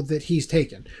people that he's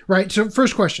taken. Right. So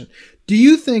first question: do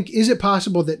you think is it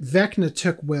possible that Vecna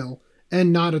took Will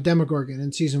and not a Demogorgon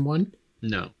in season 1?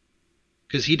 no,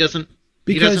 because he doesn't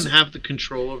have the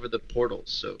control over the portals.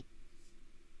 So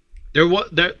there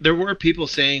were people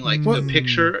saying, like, the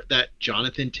picture that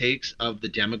Jonathan takes of the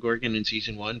Demogorgon in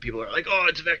season 1. People are like, "Oh,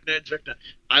 it's Vecna, it's Vecna."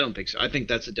 I don't think so. I think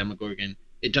that's a Demogorgon.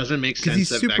 It doesn't make sense Because he's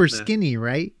that super Vecna, skinny,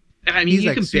 right? I mean, he's, you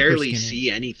like, can super barely skinny.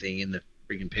 see anything in the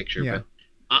freaking picture. Yeah.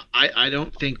 But I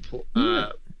don't think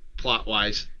plot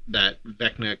wise that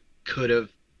Vecna could have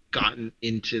gotten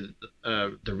into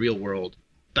the real world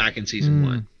back in season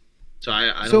 1. So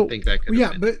I don't think that could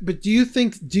have been. But do you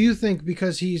think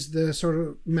because he's the sort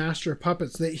of master of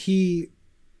puppets that he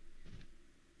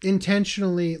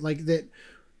intentionally, like, that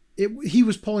he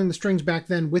was pulling the strings back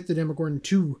then with the Demogorgon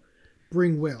to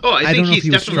bring Will? Oh, I think don't know if he's he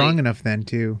was definitely strong enough then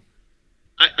too.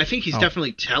 I think he's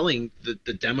definitely telling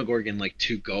the Demogorgon, like,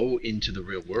 to go into the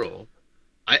real world.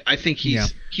 I think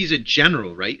he's a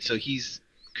general, right? So he's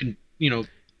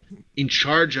in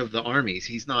charge of the armies.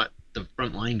 He's not the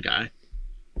frontline guy.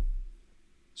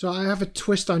 So I have a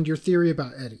twist on your theory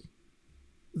about Eddie,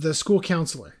 the school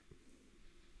counselor.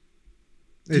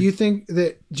 Do you think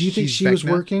she was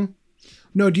Vecna? working?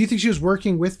 No, do you think she was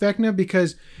working with Vecna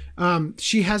because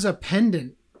she has a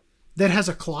pendant that has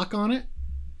a clock on it?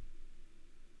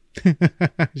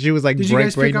 She was like Did you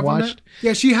guys pick up on brainwashed. that?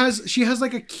 Yeah, she has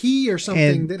like a key or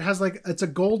something And- that has like, it's a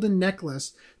golden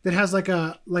necklace that has like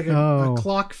a Oh.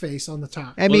 clock face on the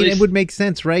top. I mean, they- it would make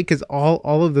sense, right? Because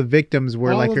all of the victims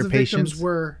were All like of her the patients, victims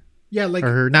were like,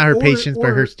 or not her patients, but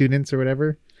her students or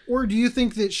whatever. Or do you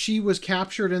think that she was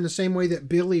captured in the same way that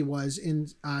Billy was in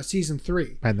season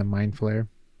 3 By the mind flare.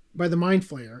 by the Mind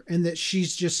Flayer, and that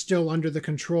she's just still under the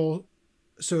control,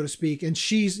 so to speak, and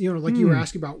she's, like you were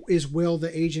asking about, is Will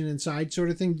the agent inside, sort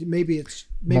of thing? Maybe that's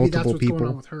Multiple what's going people.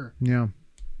 on with her. Yeah.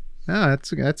 Oh,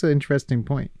 that's an interesting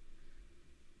point.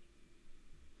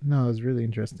 No, it was really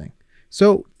interesting.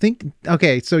 So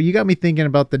so you got me thinking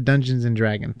about the Dungeons and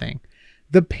Dragon thing.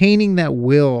 The painting that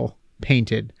Will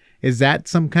painted, is that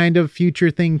some kind of future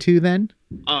thing too then?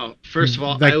 Oh, first of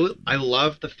all, Like- I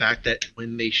love the fact that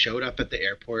when they showed up at the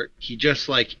airport, he's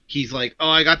like, "Oh,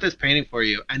 I got this painting for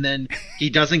you," and then he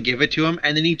doesn't give it to him,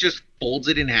 and then he just folds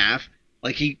it in half,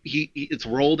 like he it's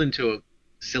rolled into a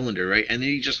cylinder, right? And then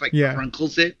he just like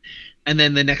crinkles it, and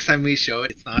then the next time we show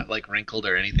it, it's not like wrinkled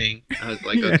or anything. I was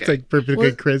like, Yeah, okay, it's like perfectly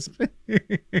Well- crisp.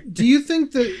 Do you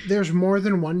think that there's more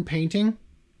than one painting?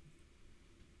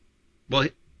 well,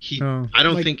 Oh. I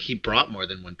don't Like- think he brought more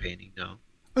than one painting. No.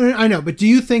 I know, but do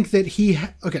you think that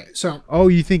okay, so Oh,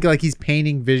 you think like he's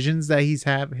painting visions that he's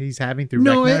having through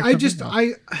no, Vecna or I just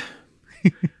something?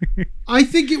 I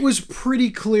think it was pretty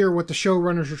clear what the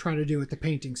showrunners were trying to do with the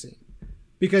painting scene,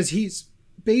 because he's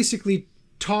basically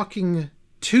talking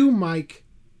to Mike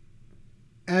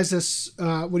as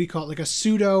a what do you call it, like a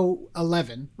pseudo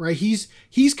 11, right?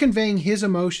 He's conveying his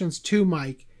emotions to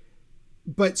Mike,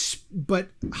 but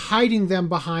hiding them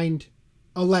behind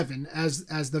 11 as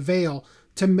the veil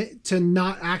to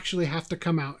not actually have to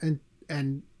come out and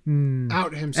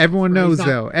out himself. Everyone right? knows He's not-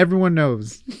 though. Everyone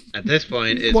knows. At this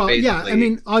point, it's Well, basically yeah, I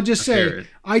mean, I'll just say apparent.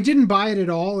 I didn't buy it at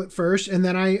all at first, and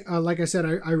then I like I said,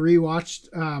 I rewatched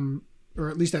or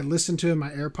at least I listened to in my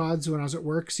AirPods when I was at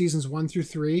work, seasons 1 through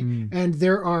 3, and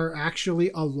there are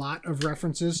actually a lot of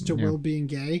references to Will being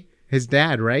gay. His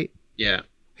dad, right? yeah.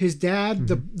 His dad,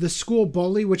 the school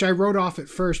bully, which I wrote off at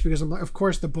first because I'm like, of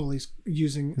course the bully's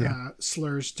using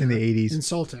slurs to In the 80s.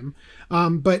 insult him.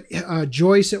 But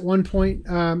Joyce at one point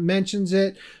mentions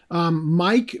it.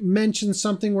 Mike mentions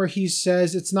something where he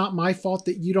says, "It's not my fault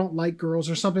that you don't like girls,"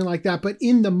 or something like that. But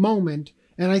in the moment,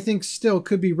 and I think still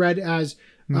could be read as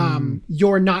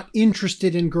you're not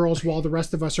interested in girls while the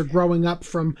rest of us are growing up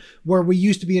from where we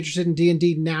used to be interested in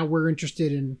D&D. Now we're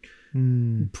interested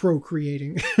in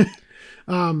procreating.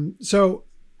 So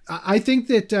I think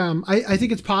that I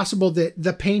think it's possible that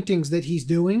the paintings that he's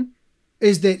doing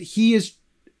is that he's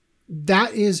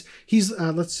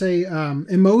let's say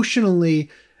emotionally,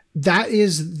 that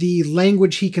is the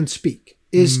language he can speak,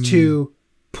 is to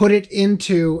put it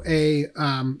into a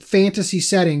fantasy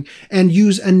setting and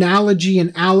use analogy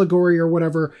and allegory or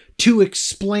whatever to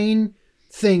explain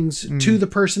things to the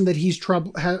person that he's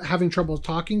having trouble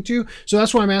talking to. So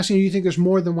that's why I'm asking you, do you think there's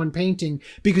more than one painting?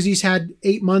 Because he's had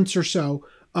 8 months or so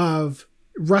of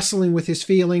wrestling with his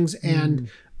feelings and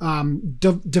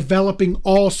developing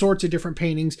all sorts of different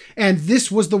paintings. And this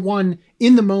was the one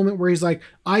in the moment where he's like,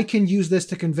 I can use this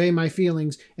to convey my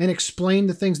feelings and explain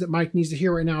the things that Mike needs to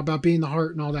hear right now about being the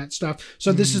heart and all that stuff.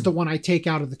 So this is the one I take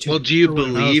out of the two. Well, do you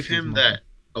believe him that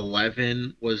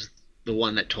 11 was the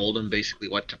one that told him basically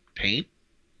what to paint?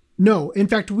 No, in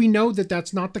fact, we know that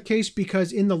that's not the case,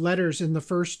 because in the letters in the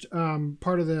first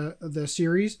part of the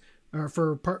series,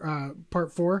 for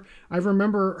part 4, I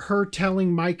remember her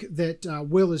telling Mike that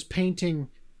Will is painting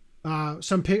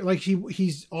like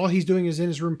he's all he's doing is in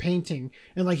his room painting,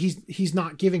 and like he's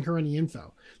not giving her any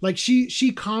info. Like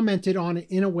she commented on it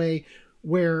in a way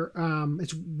where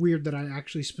it's weird that I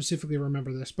actually specifically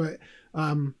remember this, but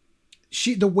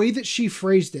the way that she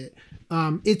phrased it,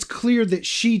 it's clear that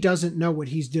she doesn't know what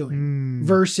he's doing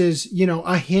versus,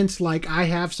 a hint like, I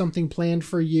have something planned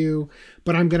for you,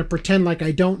 but I'm going to pretend like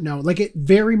I don't know. Like, it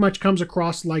very much comes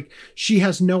across like she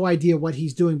has no idea what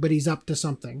he's doing, but he's up to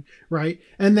something. Right.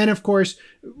 And then of course,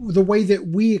 the way that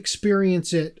we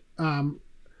experience it,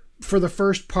 for the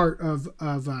first part of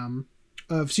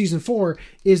season 4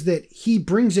 is that he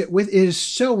brings it with, it is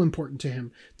so important to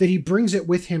him that he brings it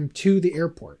with him to the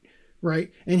airport.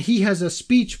 Right. And he has a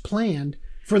speech planned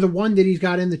for the one that he's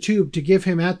got in the tube to give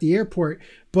him at the airport.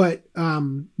 But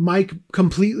Mike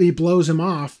completely blows him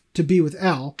off to be with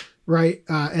Elle. Right.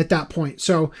 At that point.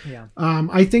 So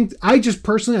I think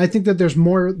that there's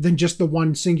more than just the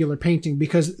one singular painting,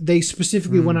 because they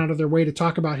specifically went out of their way to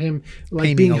talk about him like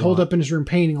painting being holed up in his room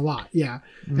painting a lot. Yeah.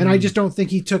 And I just don't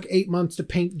think he took 8 months to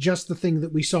paint just the thing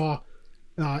that we saw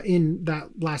in that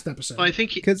last episode. Well, I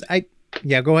think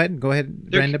yeah, go ahead,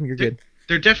 Random. You're good.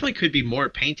 There definitely could be more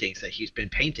paintings that he's been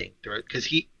painting throughout,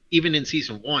 because even in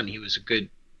season 1 he was a good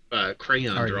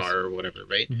crayon drawer or whatever,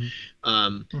 right?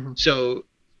 So,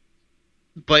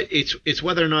 but it's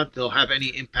whether or not they'll have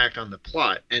any impact on the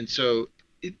plot. And so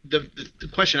the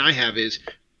question I have is,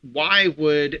 why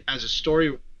would, as a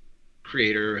story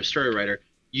creator or a story writer,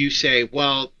 you say,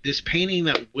 well, this painting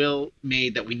that Will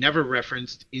made that we never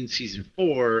referenced in season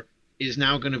 4 is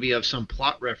now going to be of some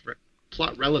plot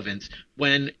relevance,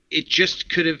 when it just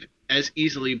could have as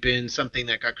easily been something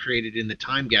that got created in the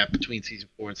time gap between season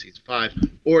 4 and season 5,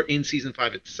 or in season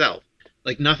 5 itself.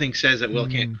 Like, nothing says that Will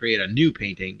can't create a new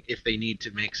painting if they need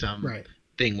to make some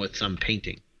thing with some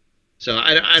painting. So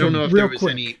I don't know if there was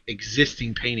any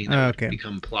existing painting that would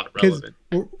become plot relevant.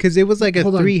 Because it was like a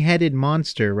 3-headed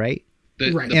monster, right?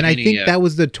 And I think that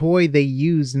was the toy they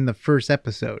used in the first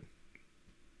episode.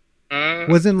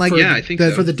 Wasn't like I think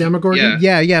so. For the Demogorgon?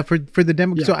 Yeah, for the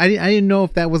Demogorgon. So I didn't know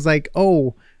if that was like,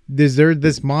 oh, is there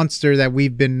this monster that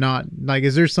we've been not like?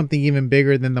 Is there something even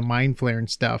bigger than the Mind Flare and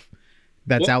stuff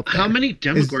that's out there? How many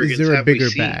Demogorgons is there a bigger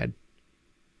have we seen? bad?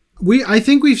 I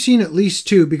think we've seen at least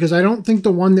 2, because I don't think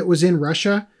the one that was in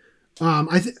Russia.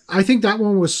 I think that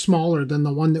one was smaller than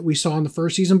the one that we saw in the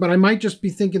first season, but I might just be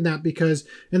thinking that because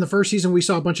in the first season we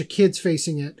saw a bunch of kids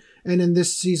facing it, and in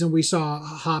this season we saw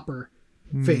Hopper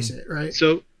face it, right?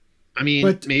 So, I mean,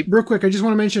 but real quick, I just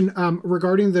want to mention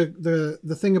regarding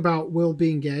the thing about Will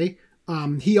being gay.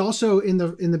 He also in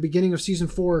the beginning of season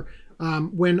 4,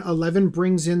 when 11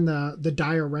 brings in the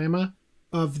diorama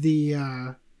of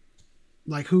the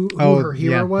like who her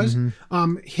hero was,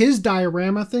 his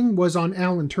diorama thing was on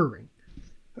Alan Turing,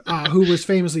 who was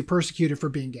famously persecuted for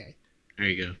being gay. There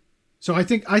you go. So I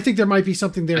think there might be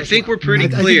something there. I think we're pretty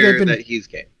clear that he's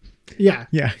gay. Yeah.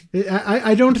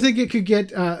 I don't think it could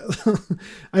get. I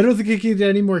don't think it could get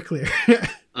any more clear.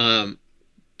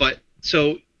 But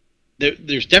so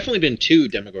there's definitely been 2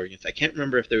 Demogorgons. I can't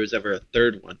remember if there was ever a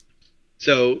third one.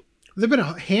 So there've been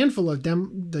a handful of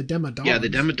the Demodogs. Yeah, the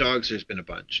Demodogs. There's been a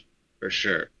bunch for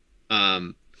sure.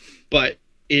 But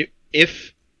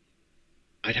if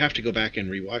I'd have to go back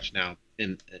and rewatch now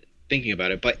and thinking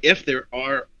about it. But if there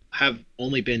have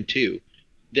only been 2,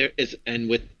 there is, and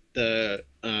with the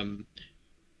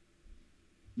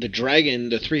dragon,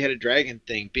 the 3-headed dragon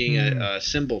thing being a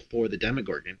symbol for the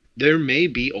Demogorgon, there may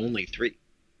be only 3,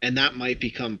 and that might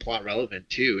become plot relevant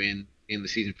too in the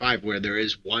season 5, where there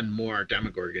is one more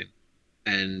Demogorgon,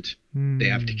 and they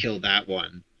have to kill that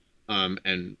one,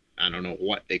 and I don't know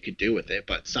what they could do with it,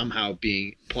 but somehow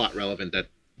being plot relevant that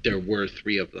there were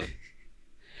 3 of them.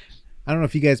 I don't know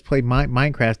if you guys play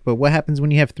Minecraft, but what happens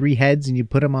when you have 3 heads and you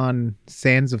put them on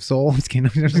Sands of Soul? I'm just kidding. No,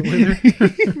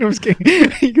 I'm just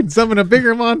kidding. You can summon a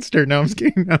bigger monster. No, I'm just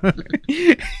kidding. No.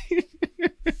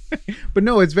 But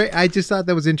no, it's very. I just thought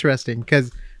that was interesting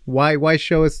because why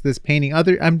show us this painting?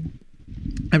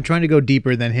 I'm trying to go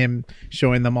deeper than him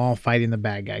showing them all fighting the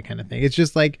bad guy kind of thing. It's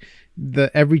just like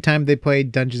every time they play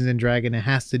Dungeons and Dragons, it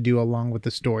has to do along with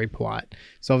the story plot.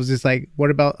 So I was just like, what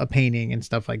about a painting and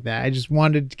stuff like that? I just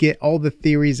wanted to get all the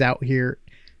theories out here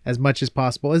as much as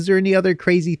possible. Is there any other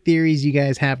crazy theories you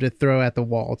guys have to throw at the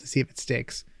wall to see if it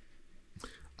sticks?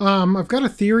 I've got a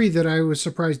theory that I was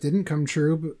surprised didn't come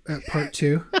true at part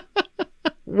 2.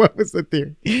 What was the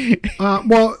theory?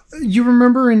 Well, you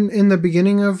remember in the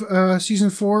beginning of season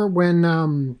 4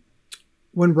 when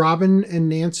Robin and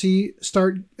Nancy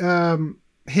start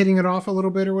hitting it off a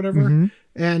little bit or whatever, Mm-hmm.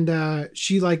 and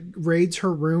she like raids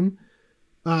her room,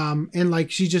 and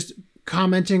like she's just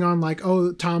commenting on like,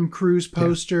 oh, Tom Cruise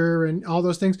poster and all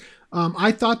those things.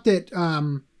 I thought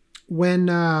that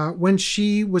when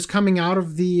she was coming out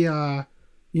of the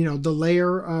the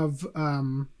layer of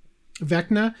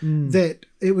Vecna, that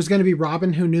it was going to be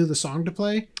Robin who knew the song to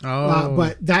play.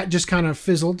 But that just kind of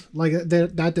fizzled. Like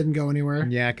that didn't go anywhere.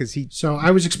 Yeah, because So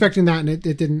I was expecting that, and it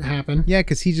didn't happen. Yeah,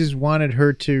 because he just wanted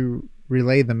her to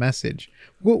relay the message.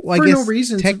 Well, I For guess no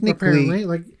reason, technically, apparently.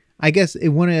 Like, I guess it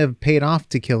wouldn't have paid off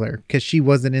to kill her because she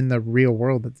wasn't in the real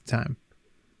world at the time.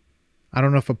 I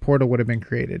don't know if a portal would have been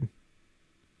created.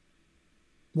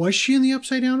 was she in the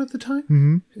Upside Down at the time?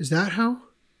 Mm-hmm. Is that how?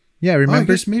 Yeah,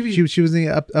 remember? guess maybe- she was in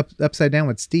the upside down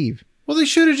with Steve. Well, they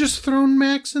should have just thrown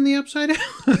Max in the Upside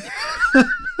Down.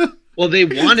 Well, they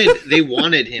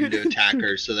wanted him to attack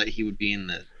her so that he would be in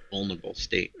the vulnerable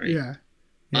state, right?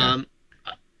 Yeah.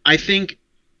 I think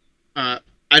I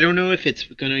don't know if it's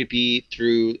going to be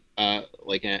through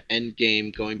like an end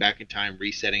game, going back in time,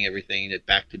 resetting everything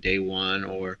back to day one,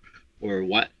 or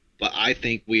what. But I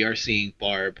think we are seeing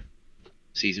Barb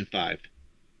season 5.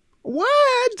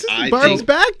 What? I Barb's think-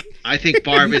 back? I think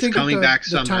Barb You is think coming the- back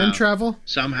the somehow. time travel?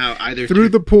 Somehow, either Through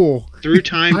the pool. through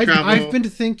time travel. I've been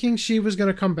thinking she was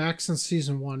going to come back since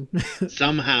season 1.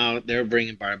 Somehow they're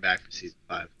bringing Barb back for season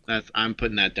 5. I'm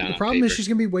putting that down. The on problem is paper. she's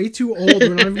going to be way too old. We're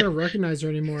not even going to recognize her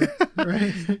anymore.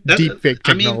 Right? Deepfake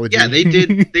technology. I mean,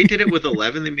 yeah, they did it with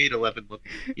 11. They made 11 look,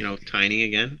 tiny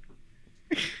again.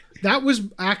 That was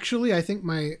actually, I think,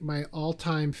 my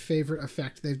all-time favorite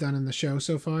effect they've done in the show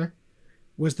so far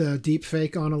was the deep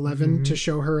fake on 11 to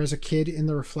show her as a kid in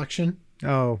the reflection.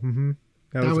 Oh, mm-hmm.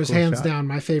 That a was cool hands shot. down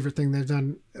my favorite thing they've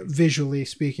done visually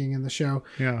speaking in the show.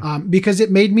 Yeah. Because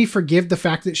it made me forgive the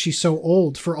fact that she's so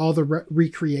old for all the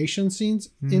recreation scenes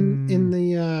in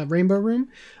the Rainbow Room,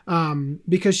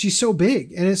 because she's so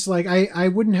big, and it's like I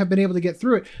wouldn't have been able to get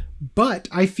through it, but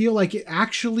I feel like it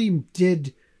actually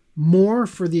did more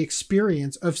for the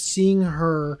experience of seeing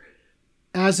her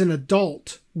as an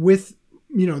adult with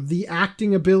the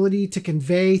acting ability to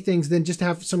convey things than just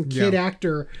have some kid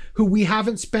actor who we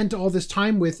haven't spent all this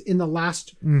time with in the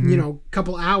last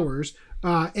couple hours,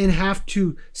 and have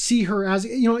to see her as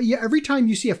every time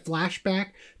you see a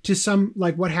flashback to some,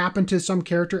 like, what happened to some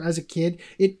character as a kid,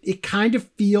 it kind of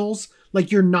feels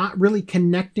like you're not really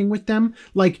connecting with them.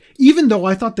 Like, even though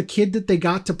I thought the kid that they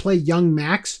got to play young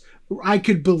Max, I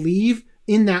could believe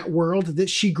in that world that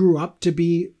she grew up to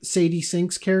be Sadie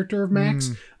Sink's character of Max.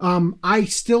 I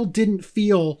still didn't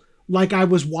feel like I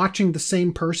was watching the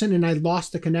same person, and I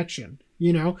lost the connection,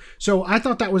 So I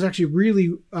thought that was actually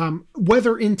really,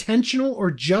 whether intentional or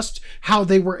just how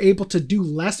they were able to do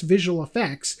less visual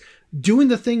effects, doing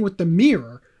the thing with the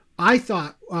mirror, I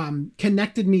thought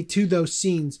connected me to those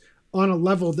scenes on a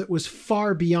level that was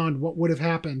far beyond what would have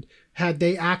happened had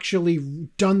they actually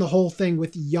done the whole thing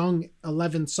with young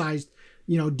 11-sized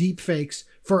deep fakes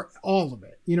for all of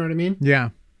it. You know what I mean? Yeah.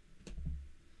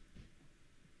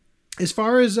 As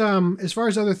far as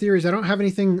other theories, I don't have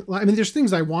anything. I mean, there's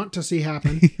things I want to see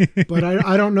happen, but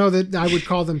I don't know that I would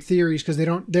call them theories because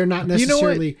they're not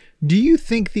necessarily. Do you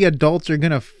think the adults are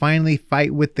going to finally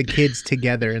fight with the kids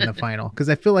together in the final? Because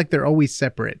I feel like they're always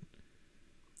separate.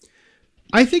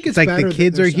 I think it's like better the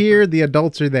kids that are they're here, separate. the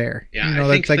adults are there. Yeah, I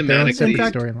think that's like their own thematically- separate In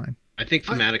fact, storyline. I think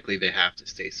thematically they have to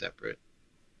stay separate.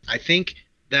 I think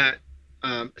that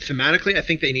thematically, I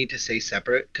think they need to stay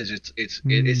separate because it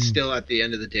is still at the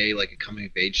end of the day like a coming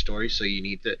of age story. So you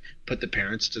need to put the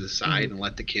parents to the side and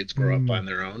let the kids grow up on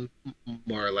their own,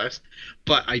 more or less.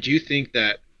 But I do think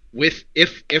that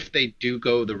if they do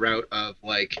go the route of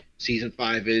like season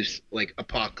 5 is like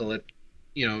apocalypse,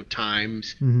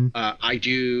 times, I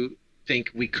do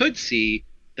think we could see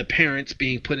the parents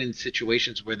being put in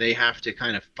situations where they have to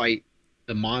kind of fight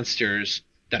the monsters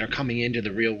that are coming into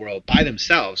the real world by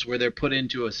themselves, where they're put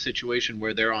into a situation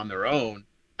where they're on their own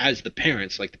as the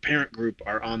parents, like the parent group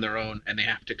are on their own and they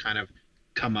have to kind of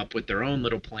come up with their own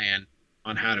little plan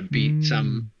on how to beat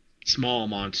some small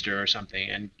monster or something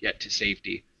and get to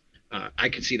safety. I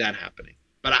could see that happening,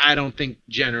 but I don't think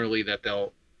generally that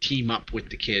they'll team up with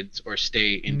the kids or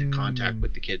stay into contact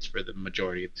with the kids for the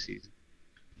majority of the season.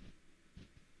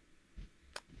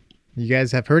 You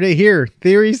guys have heard it here.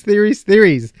 Theories, theories,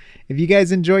 theories. If you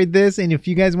guys enjoyed this and if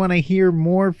you guys want to hear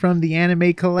more from the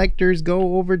anime collectors,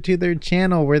 go over to their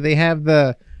channel where they have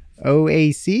the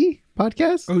OAC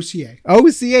podcast? OCA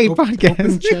podcast.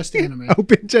 Open Chest Anime.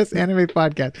 Open Chest Anime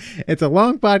podcast. It's a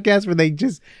long podcast where they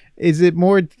just, is it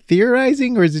more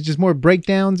theorizing or is it just more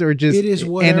breakdowns or just it is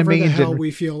whatever anime the hell general?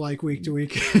 we feel like week to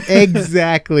week.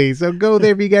 Exactly. So go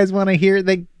there if you guys want to hear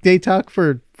it. They talk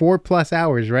for 4+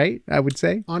 hours, right? I would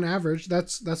say. On average,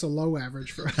 that's a low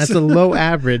average for us. That's a low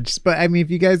average. But I mean,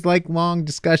 if you guys like long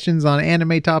discussions on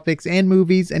anime topics and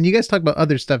movies, and you guys talk about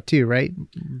other stuff too, right?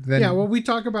 Then, yeah, well, we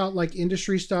talk about like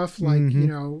industry stuff, like, you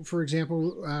know, for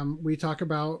example, we talk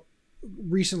about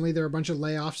recently there are a bunch of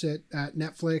layoffs at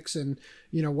Netflix and,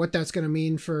 you know, what that's going to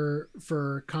mean for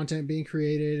content being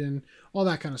created and all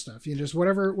that kind of stuff. You know, just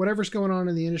whatever's going on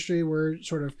in the industry, we're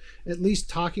sort of at least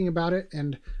talking about it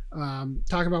and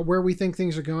talking about where we think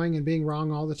things are going and being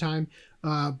wrong all the time.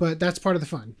 But that's part of the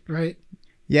fun, right?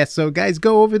 Yes, so guys,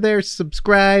 go over there,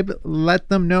 subscribe, let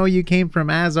them know you came from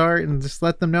AsArt, and just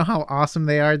let them know how awesome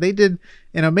they are. They did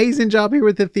an amazing job here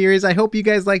with the theories. I hope you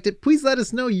guys liked it. Please let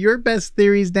us know your best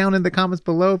theories down in the comments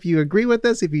below. If you agree with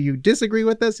us, if you disagree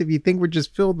with us, if you think we're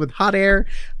just filled with hot air,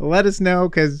 let us know,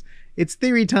 because it's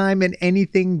theory time and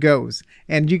anything goes.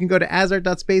 And you can go to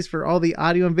asart.space for all the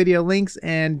audio and video links,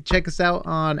 and check us out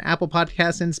on Apple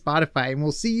Podcasts and Spotify. And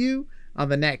we'll see you on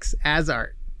the next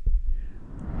AsArt.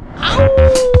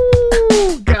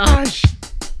 Oh gosh,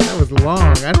 that was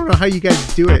long. I don't know how you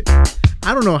guys do it.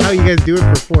 I don't know how you guys do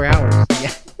it for 4 hours.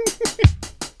 Yeah.